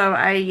 There's also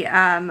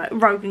a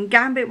Rogue and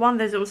Gambit one.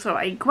 There's also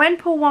a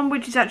Gwenpool one,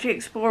 which is actually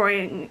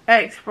exploring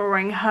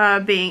her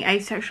being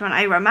asexual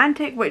and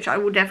aromantic, which I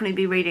will definitely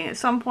be reading at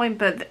some point.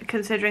 But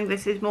considering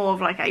this is more of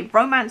like a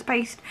romance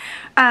based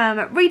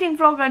reading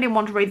vlog, I didn't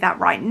want to read that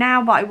right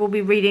now, but I will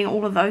be reading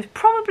all of those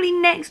probably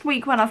next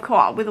week when I've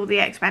caught up with all the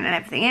X-Men and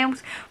everything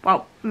else.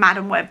 Well,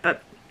 Madam Web,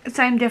 but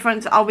same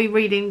difference. I'll be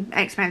reading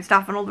X-Men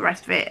stuff and all the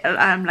rest of it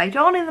later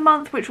on in the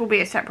month, which will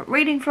be a separate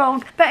reading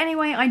vlog. But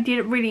anyway, I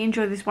did really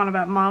enjoy this one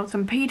about Miles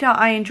and Peter.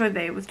 I enjoyed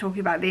that it was talking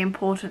about the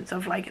importance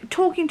of like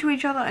talking to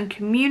each other and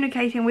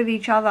communicating with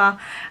each other,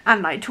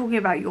 and like talking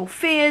about your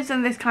fears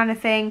and this kind of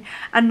thing,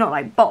 and not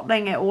like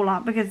bottling it all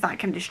up, because that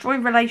can destroy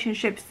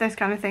relationships, this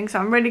kind of thing. So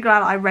I'm really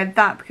glad I read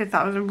that, because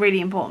that was a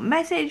really important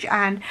message,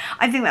 and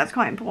I think that's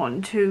quite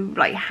important to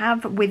like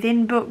have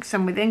within books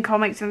and within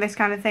comics and this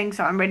kind of thing.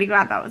 So I'm really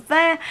glad that was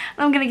there.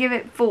 And I'm going to give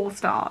it 4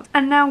 stars.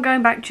 And now I'm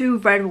going back to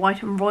Red,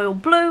 White and Royal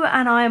Blue,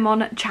 and I am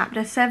on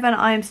chapter 7.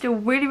 I am still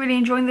really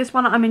enjoying this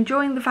one. I'm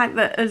enjoying the fact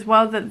that as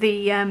well that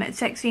the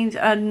sex scenes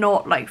are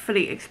not like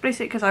fully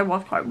explicit, because I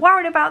was quite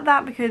worried about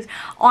that, because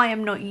I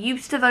am not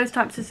used to those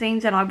types of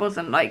scenes, and I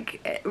wasn't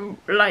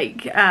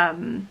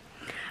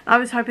I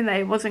was hoping that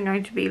it wasn't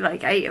going to be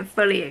like a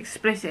fully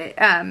explicit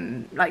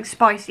like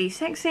spicy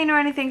sex scene or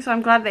anything. So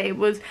I'm glad that it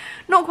was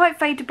not quite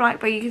fade to black,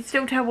 but you could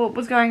still tell what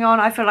was going on.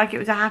 I feel like it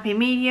was a happy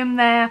medium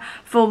there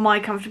for my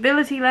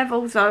comfortability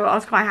level, so I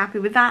was quite happy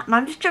with that. And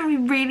I'm just generally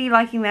really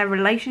liking their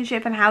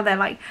relationship and how they're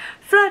like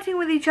flirting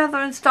with each other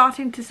and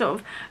starting to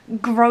sort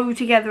of grow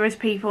together as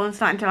people and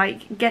starting to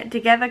like get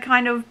together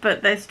kind of,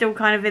 but they're still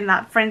kind of in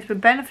that friends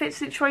with benefits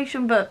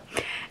situation, but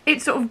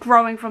it's sort of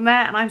growing from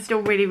there, and I'm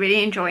still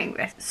really enjoying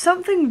this.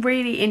 Something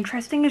really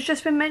interesting has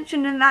just been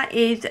mentioned, and that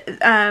is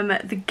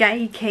the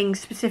gay king,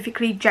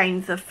 specifically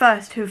James I,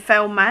 who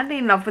fell madly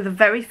in love with a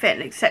very fit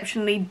and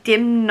exceptionally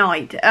dim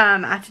knight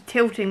at a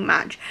tilting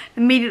match,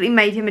 immediately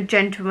made him a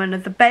gentleman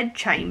of the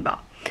bedchamber.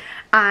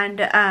 And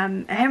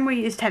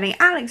Henry is telling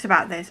Alex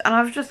about this, and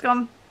I've just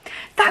gone,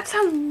 that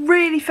sounds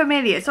really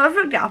familiar. So I've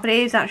looked it up, and it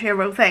is actually a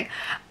real thing.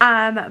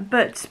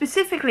 But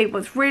specifically,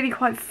 what's really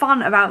quite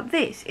fun about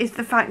this is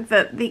the fact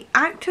that the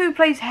actor who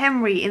plays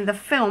Henry in the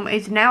film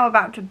is now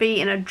about to be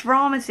in a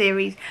drama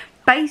series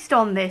based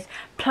on this,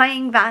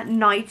 playing that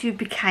knight who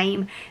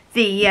became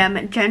the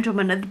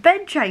gentleman of the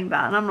bedchamber.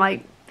 And I'm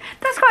like,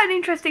 that's quite an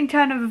interesting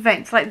turn of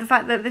events. Like the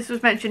fact that this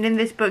was mentioned in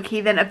this book, he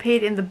then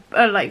appeared in the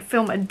like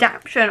film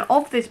adaptation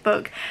of this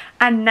book,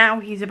 and now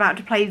he's about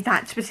to play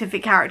that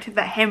specific character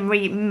that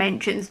Henry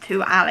mentions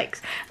to Alex.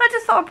 And I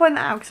just thought I'd point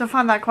that out because I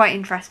find that quite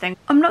interesting.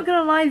 I'm not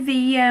gonna lie,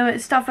 the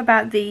stuff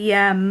about the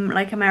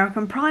like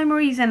American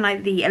primaries and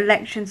like the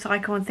election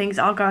cycle and things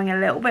are going a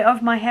little bit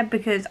off my head,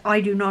 because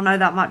I do not know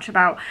that much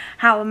about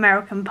how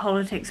American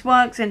politics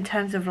works in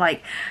terms of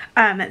like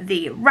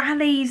the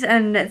rallies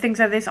and things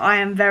like this. I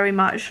am very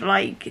much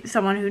like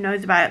someone who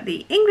knows about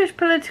the English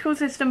political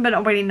system, but I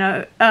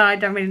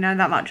don't really know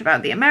that much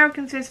about the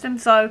American system,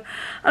 so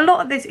a lot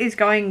of this is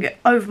going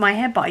over my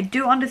head. But I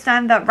do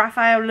understand that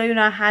Raphael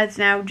Luna has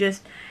now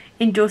just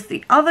endorsed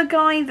the other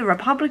guy, the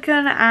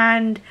Republican,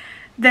 and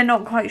they're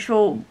not quite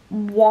sure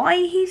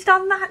why he's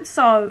done that,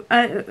 so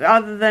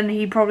other than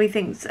he probably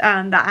thinks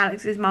that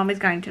Alex's mum is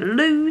going to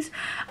lose.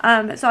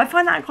 So I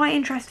find that quite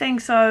interesting.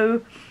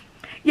 So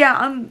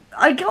yeah,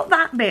 I got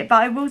that bit, but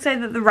I will say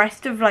that the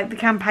rest of like the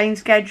campaign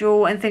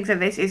schedule and things like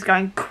this is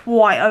going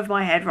quite over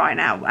my head right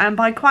now. And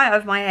by quite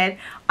over my head,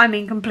 I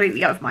mean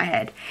completely over my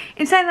head.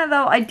 In saying that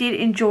though, I did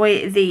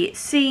enjoy the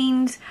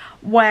scenes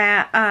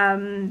where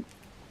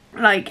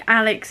like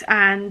Alex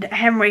and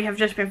Henry have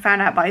just been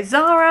found out by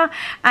Zara,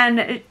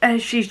 and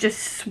she's just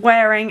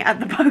swearing at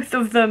the both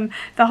of them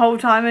the whole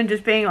time and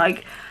just being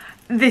like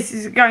this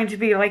is going to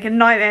be like a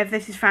nightmare if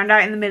this is found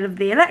out in the middle of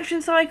the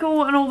election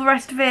cycle and all the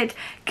rest of it,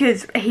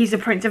 because he's a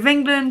Prince of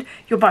England,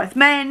 you're both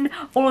men,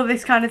 all of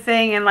this kind of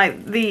thing, and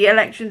like the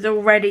election's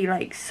already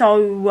like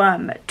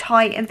so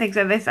tight and things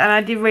like this. And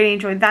I did really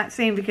enjoy that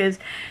scene because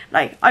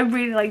like I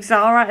really like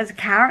Zara as a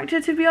character,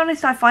 to be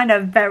honest. I find her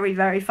very,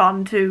 very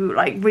fun to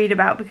like read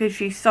about because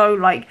she's so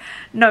like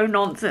no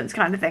nonsense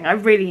kind of thing. I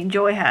really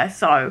enjoy her,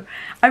 so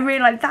I really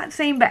like that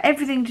scene. But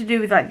everything to do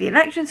with like the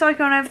election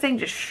cycle and everything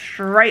just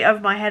straight over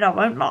my head, I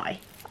won't lie.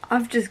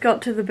 I've just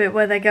got to the bit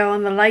where they go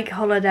on the lake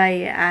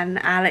holiday and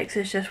Alex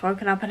has just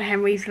woken up and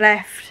Henry's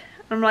left.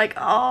 I'm like,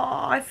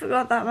 oh, I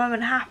forgot that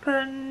moment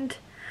happened.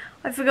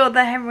 I forgot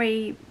that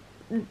Henry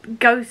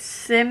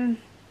ghosts him.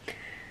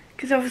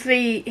 Because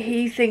obviously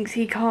he thinks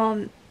he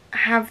can't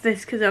have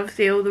this because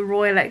obviously all the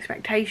royal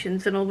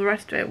expectations and all the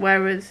rest of it.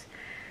 Whereas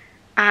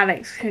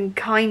Alex can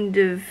kind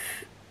of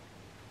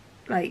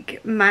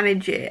like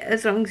manage it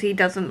as long as he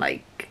doesn't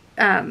like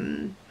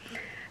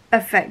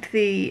affect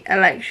the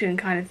election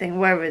kind of thing,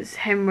 whereas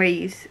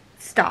Henry's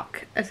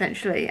stuck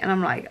essentially. And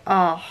I'm like,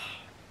 oh,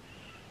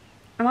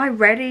 am I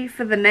ready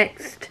for the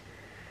next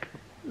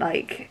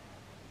like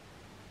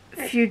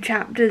few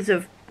chapters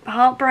of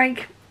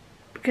heartbreak?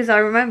 Because I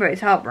remember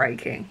it's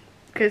heartbreaking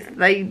because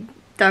they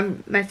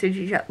don't message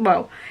each other.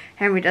 Well,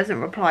 Henry doesn't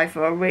reply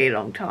for a really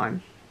long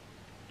time.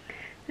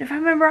 And if I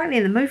remember rightly,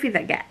 in the movie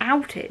they get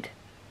outed,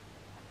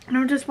 and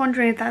I'm just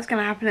wondering if that's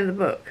going to happen in the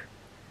book.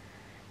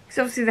 Because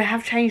obviously they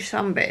have changed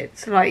some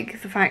bits,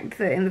 like the fact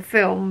that in the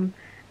film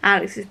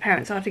Alex's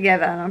parents are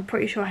together, and I'm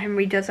pretty sure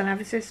Henry doesn't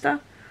have a sister.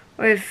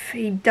 Or if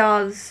he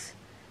does,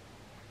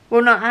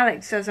 well, no,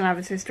 Alex doesn't have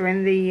a sister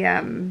in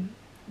the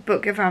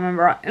book, if I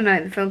remember right. No,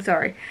 in the film,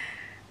 sorry.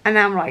 And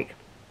now I'm like,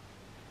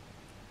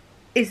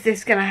 is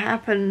this going to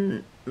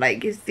happen?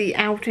 Like, is the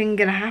outing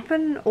going to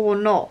happen or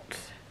not?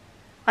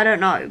 I don't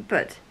know,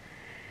 but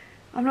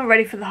I'm not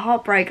ready for the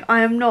heartbreak.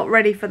 I am not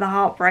ready for the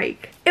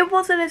heartbreak. It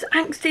wasn't as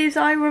angsty as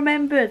I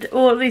remembered,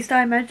 or at least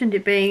I imagined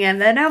it being, and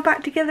they're now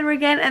back together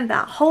again, and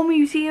that whole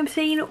museum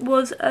scene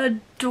was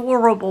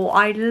adorable.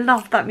 I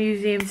loved that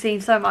museum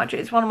scene so much.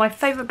 It's one of my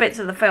favourite bits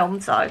of the film,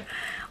 so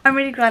I'm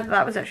really glad that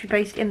that was actually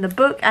based in the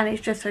book, and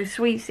it's just so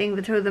sweet seeing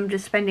the two of them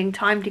just spending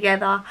time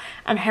together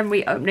and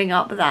Henry opening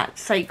up that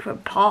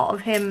sacred part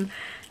of him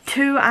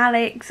to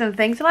Alex and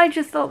things. And I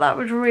just thought that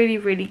was really,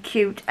 really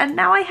cute. And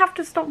now I have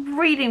to stop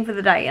reading for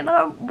the day, and I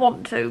don't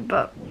want to,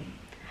 but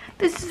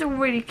this is all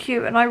really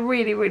cute and I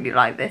really, really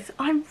like this.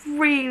 I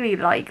really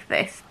like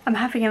this. I'm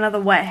having another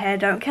wet hair,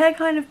 don't care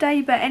kind of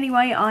day, but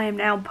anyway, I am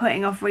now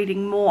putting off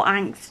reading more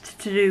angst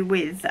to do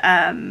with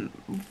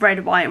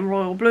Red, White and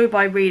Royal Blue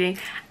by reading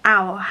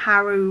Our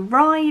Haru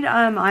Ride.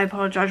 I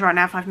apologise right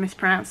now if I've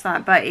mispronounced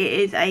that, but it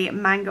is a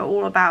manga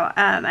all about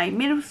a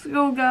middle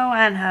school girl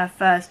and her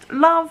first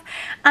love,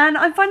 and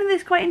I'm finding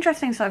this quite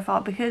interesting so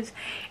far because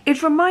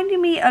it's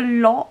reminding me a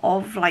lot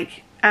of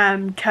like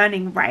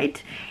Turning Red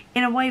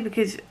in a way,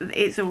 because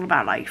it's all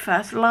about like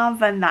first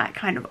love and that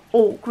kind of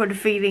awkward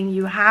feeling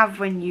you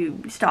have when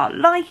you start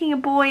liking a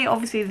boy.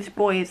 Obviously this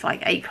boy is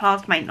like a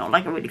classmate, not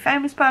like a really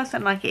famous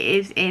person like it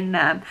is in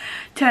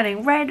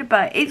Turning Red,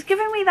 but it's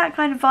giving me that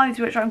kind of vibes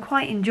which I'm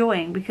quite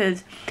enjoying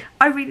because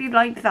I really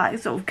liked that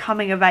sort of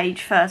coming of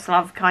age first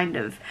love kind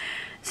of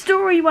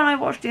story when I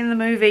watched it in the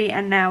movie,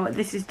 and now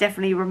this is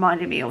definitely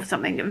reminding me of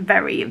something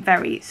very,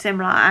 very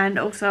similar. And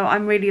also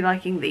I'm really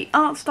liking the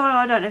art style.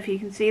 I don't know if you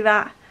can see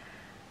that.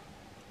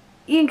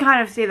 You can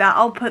kind of see that.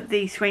 I'll put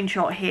the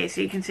screenshot here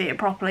so you can see it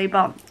properly,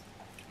 but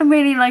I'm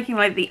really liking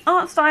like the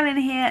art style in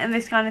here and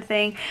this kind of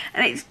thing,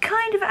 and it's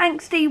kind of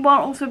angsty while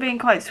also being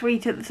quite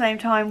sweet at the same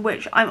time,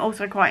 which I'm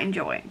also quite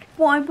enjoying.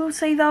 What I will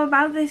say though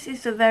about this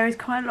is that there is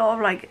quite a lot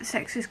of like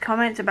sexist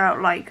comments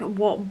about like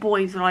what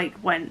boys like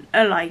when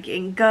like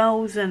in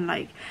girls, and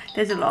like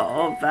there's a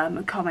lot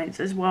of comments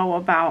as well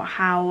about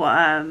how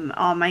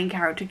our main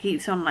character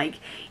keeps on like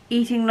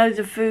eating loads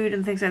of food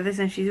and things like this,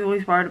 and she's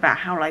always worried about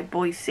how like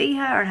boys see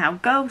her and how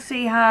girls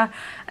see her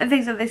and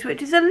things like this,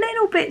 which is a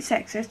little bit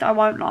sexist, I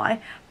won't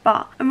lie.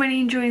 But I'm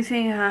really enjoying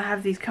seeing her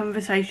have these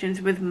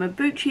conversations with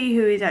Mabuchi,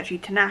 who is actually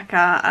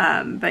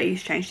Tanaka, but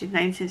he's changed his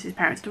name since his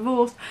parents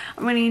divorced.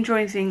 I'm really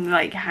enjoying seeing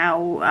like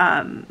how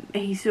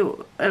he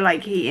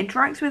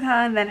interacts with her,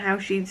 and then how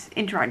she's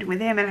interacting with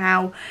him, and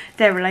how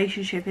their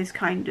relationship is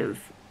kind of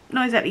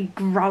not exactly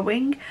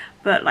growing,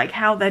 but like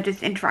how they're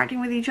just interacting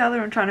with each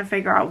other and trying to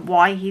figure out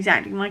why he's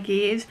acting like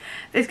he is.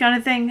 This kind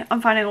of thing.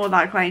 I'm finding all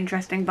that quite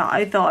interesting, but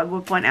I thought I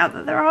would point out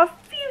that there are a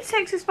few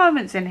sexist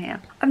moments in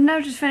here. I've now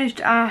just finished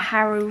Our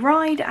Haru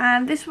Ride,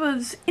 and this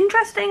was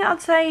interesting,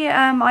 I'd say.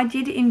 I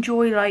did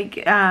enjoy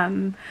like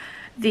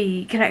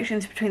the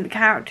connections between the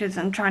characters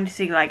and trying to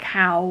see like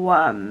how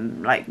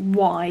like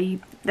why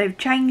they've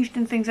changed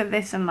and things like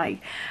this, and like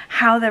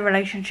how their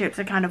relationships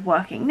are kind of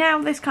working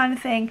now, this kind of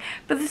thing.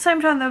 But at the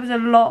same time, there was a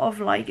lot of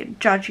like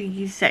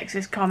judgy,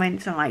 sexist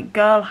comments and like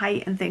girl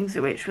hate and things,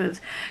 which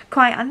was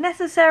quite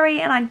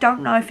unnecessary, and I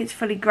don't know if it's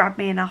fully grabbed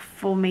me enough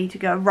for me to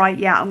go, right,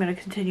 yeah, I'm going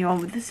to continue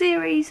on with the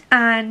series.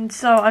 And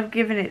so I've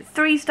given it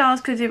 3 stars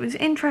because it was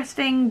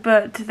interesting,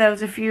 but there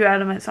was a few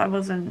elements I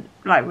wasn't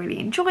like really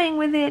enjoying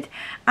with it,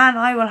 and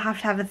I will have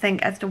to have a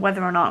think as to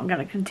whether or not I'm going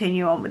to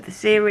continue on with the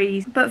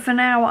series. But for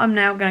now, I'm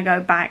now going to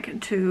go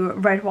back to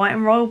Red, White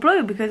and Royal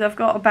Blue, because I've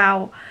got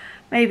about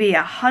maybe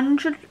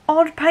 100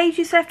 odd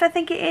pages left, I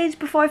think it is,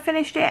 before I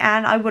finished it,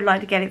 and I would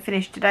like to get it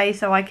finished today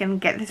so I can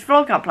get this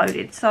vlog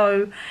uploaded.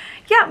 So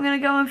yeah, I'm going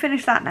to go and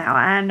finish that now,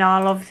 and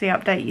I'll obviously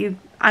update you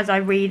as I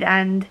read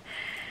and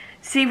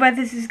see where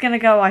this is going to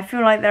go. I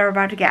feel like they're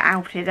about to get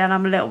outed, and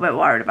I'm a little bit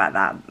worried about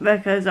that,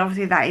 because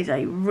obviously that is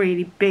a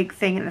really big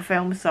thing in the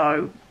film,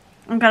 so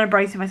I'm kind of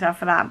bracing myself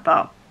for that.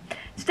 But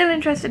still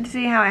interested to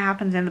see how it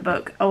happens in the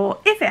book, or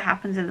if it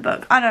happens in the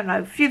book. I don't know,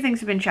 a few things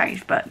have been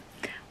changed, but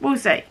we'll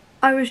see.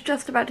 I was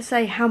just about to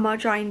say how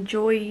much I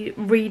enjoy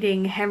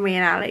reading Henry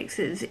and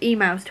Alex's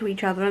emails to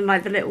each other, and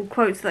like the little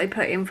quotes that they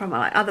put in from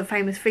like other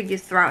famous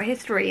figures throughout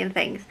history and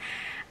things,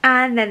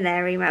 and then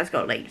their emails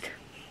got leaked.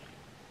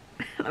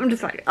 I'm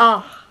just like,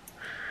 oh,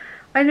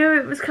 I knew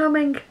it was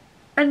coming.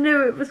 I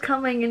knew it was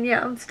coming, and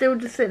yet I'm still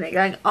just sitting there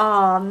going,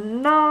 oh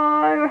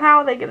no, how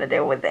are they going to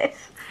deal with this?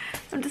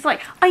 I'm just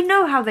like, I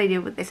know how they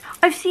deal with this.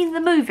 I've seen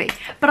the movie,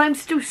 but I'm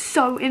still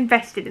so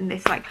invested in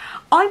this. Like,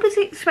 I was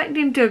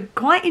expecting to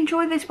quite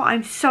enjoy this, but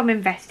I'm so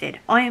invested.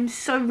 I am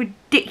so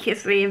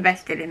ridiculously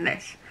invested in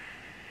this.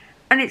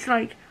 And it's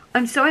like,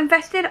 I'm so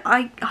invested,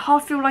 I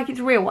half feel like it's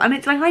real. And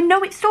it's like, I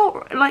know it's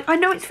story, like, I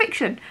know it's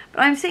fiction,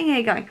 but I'm sitting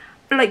here going,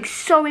 like,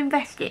 so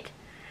invested.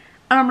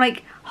 And I'm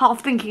like,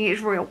 half thinking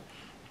it's real.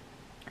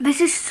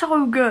 This is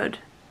so good.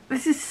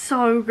 This is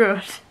so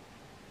good.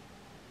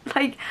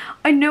 Like,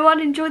 I knew I'd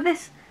enjoy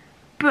this,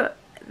 but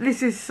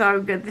this is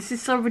so good. This is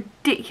so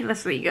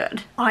ridiculously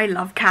good. I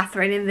love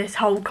Catherine in this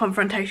whole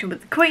confrontation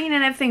with the Queen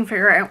and everything,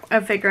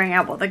 figuring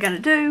out what they're going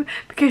to do,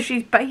 because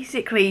she's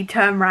basically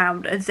turned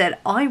around and said,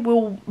 I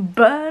will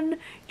burn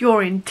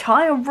your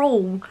entire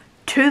rule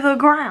to the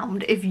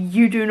ground if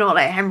you do not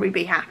let Henry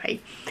be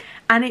happy.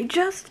 And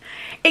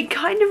it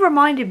kind of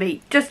reminded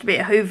me, just to be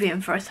a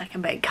Whovian for a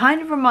second, but it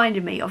kind of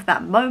reminded me of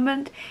that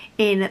moment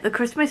in The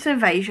Christmas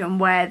Invasion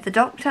where the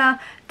Doctor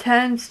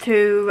turns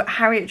to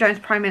Harriet Jones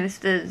Prime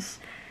Minister's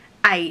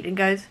aide and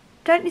goes,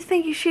 don't you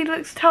think she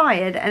looks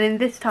tired? And in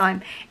this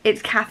time,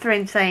 it's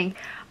Catherine saying,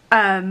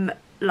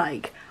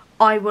 like,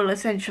 I will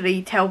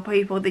essentially tell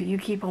people that you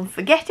keep on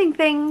forgetting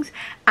things,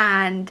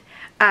 and,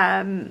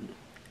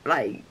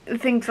 like,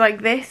 things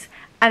like this.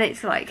 And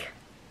it's like,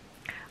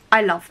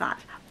 I love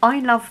that. I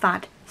love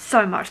that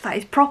so much. That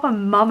is proper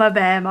Mama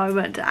Bear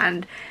moment,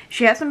 and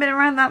she hasn't been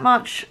around that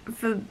much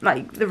for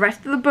like the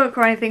rest of the book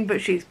or anything,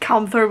 but she's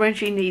come through when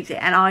she needs it,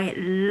 and I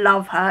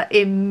love her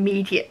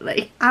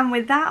immediately. And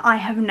with that, I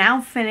have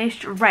now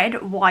finished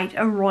Red, White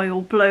and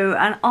Royal Blue,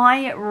 and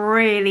I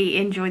really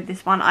enjoyed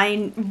this one.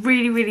 I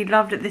really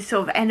loved this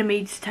sort of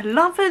enemies to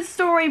lovers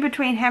story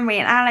between Henry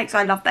and Alex.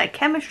 I love their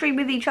chemistry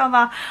with each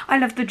other. I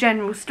love the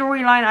general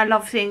storyline. I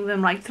love seeing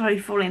them like slowly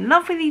fall in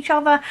love with each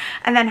other,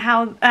 and then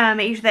how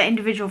each of their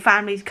individual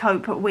families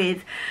cope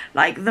with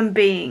like them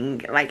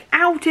being like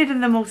outed,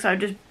 and them also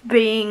just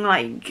being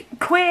like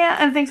queer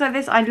and things like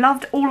this. I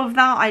loved all of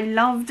that. I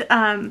loved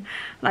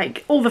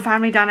like all the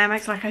family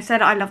dynamics. Like I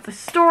said, I love the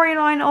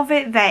storyline of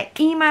it. Their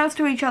emails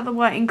to each other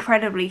were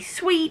incredibly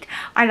sweet.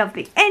 I love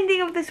the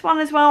ending of this one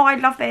as well. I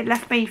love that it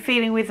left me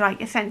feeling with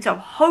like a sense of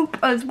hope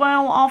as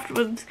well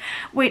afterwards,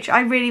 which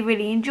I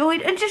really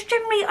enjoyed. And just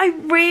generally, I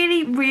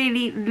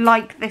really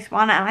liked this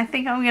one, and I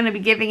think I'm going to be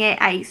giving it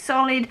a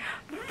solid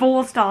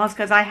 4 stars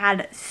because I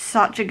had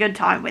such a good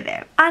time with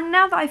it. And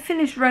now that I've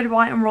finished Red,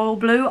 White and Royal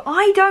Blue,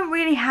 I don't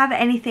really have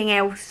anything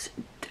else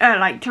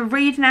like to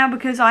read now,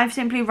 because I've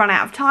simply run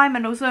out of time,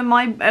 and also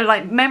my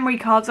like memory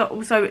cards are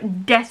also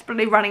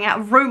desperately running out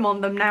of room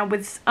on them now,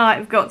 with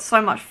I've got so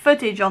much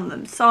footage on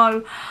them.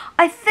 So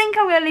I think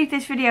I'm going to leave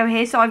this video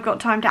here so I've got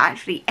time to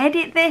actually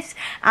edit this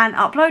and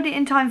upload it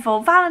in time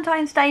for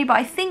Valentine's Day. But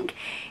I think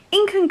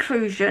in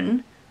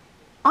conclusion,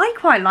 I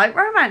quite like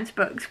romance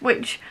books,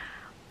 which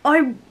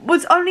I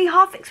was only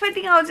half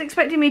expecting. I was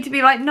expecting me to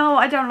be like, no,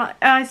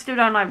 I still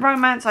don't like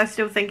romance. I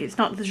still think it's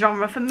not the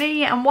genre for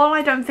me. And while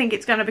I don't think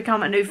it's going to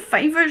become a new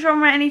favourite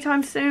genre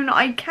anytime soon,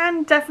 I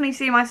can definitely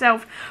see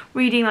myself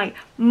reading like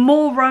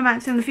more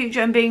romance in the future,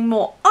 and being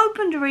more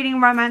open to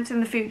reading romance in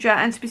the future,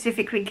 and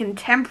specifically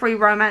contemporary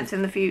romance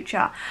in the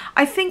future.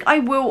 I think I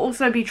will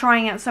also be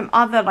trying out some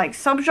other like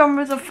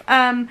subgenres of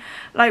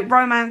like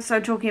romance, so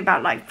talking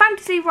about like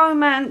fantasy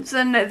romance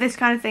and this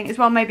kind of thing as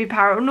well, maybe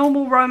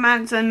paranormal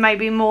romance, and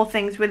maybe more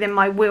things within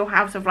my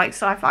wheelhouse of like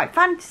sci-fi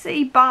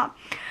fantasy. But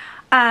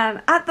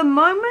at the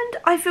moment,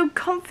 I feel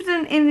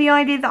confident in the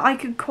idea that I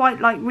could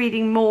quite like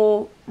reading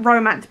more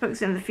romance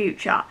books in the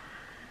future.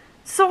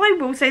 So I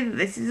will say that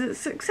this is a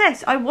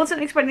success. I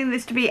wasn't expecting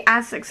this to be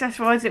as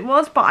successful as it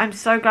was, but I'm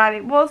so glad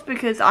it was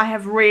because I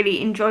have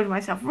really enjoyed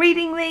myself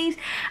reading these,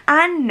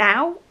 and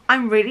now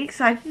I'm really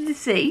excited to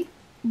see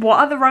what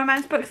other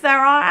romance books there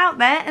are out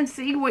there and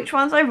see which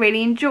ones I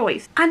really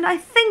enjoy. And I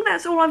think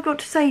that's all I've got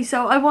to say,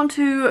 so I want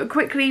to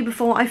quickly,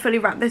 before I fully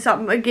wrap this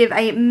up, give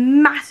a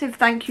massive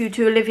thank you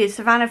to Olivia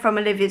Savannah from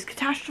Olivia's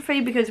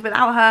Catastrophe, because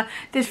without her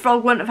this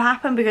vlog wouldn't have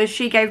happened because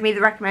she gave me the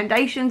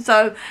recommendation.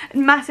 So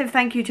massive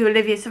thank you to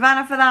Olivia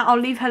Savannah for that. I'll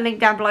leave her link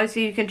down below so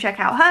you can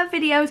check out her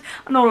videos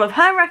and all of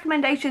her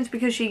recommendations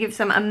because she gives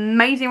some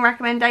amazing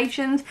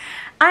recommendations.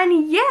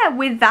 And yeah,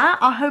 with that,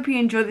 I hope you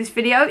enjoyed this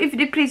video. If you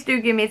did, please do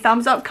give me a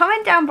thumbs up.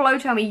 Comment down below,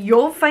 tell me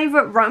your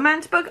favourite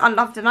romance book. I'd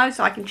love to know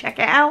so I can check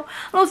it out.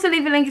 I'll also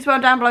leave a link as well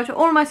down below to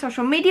all of my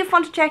social media if you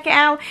want to check it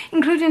out,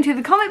 including to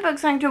the Comic Book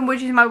Sanctum,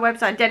 which is my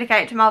website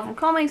dedicated to Marvel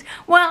Comics,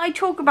 where I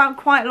talk about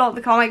quite a lot of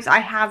the comics I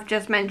have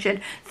just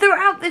mentioned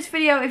throughout this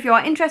video if you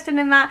are interested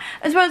in that,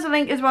 as well as a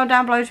link as well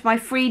down below to my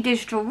free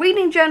digital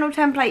reading journal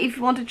template if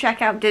you want to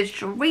check out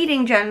digital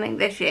reading journaling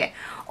this year.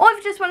 Or if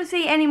you just want to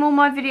see any more of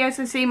my videos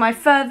and see my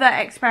further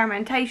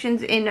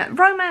experimentations in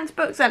romance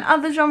books and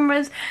other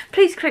genres,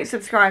 please click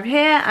subscribe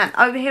here, and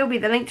over here will be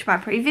the link to my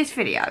previous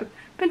video.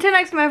 But until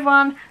next time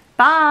everyone,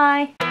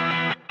 bye!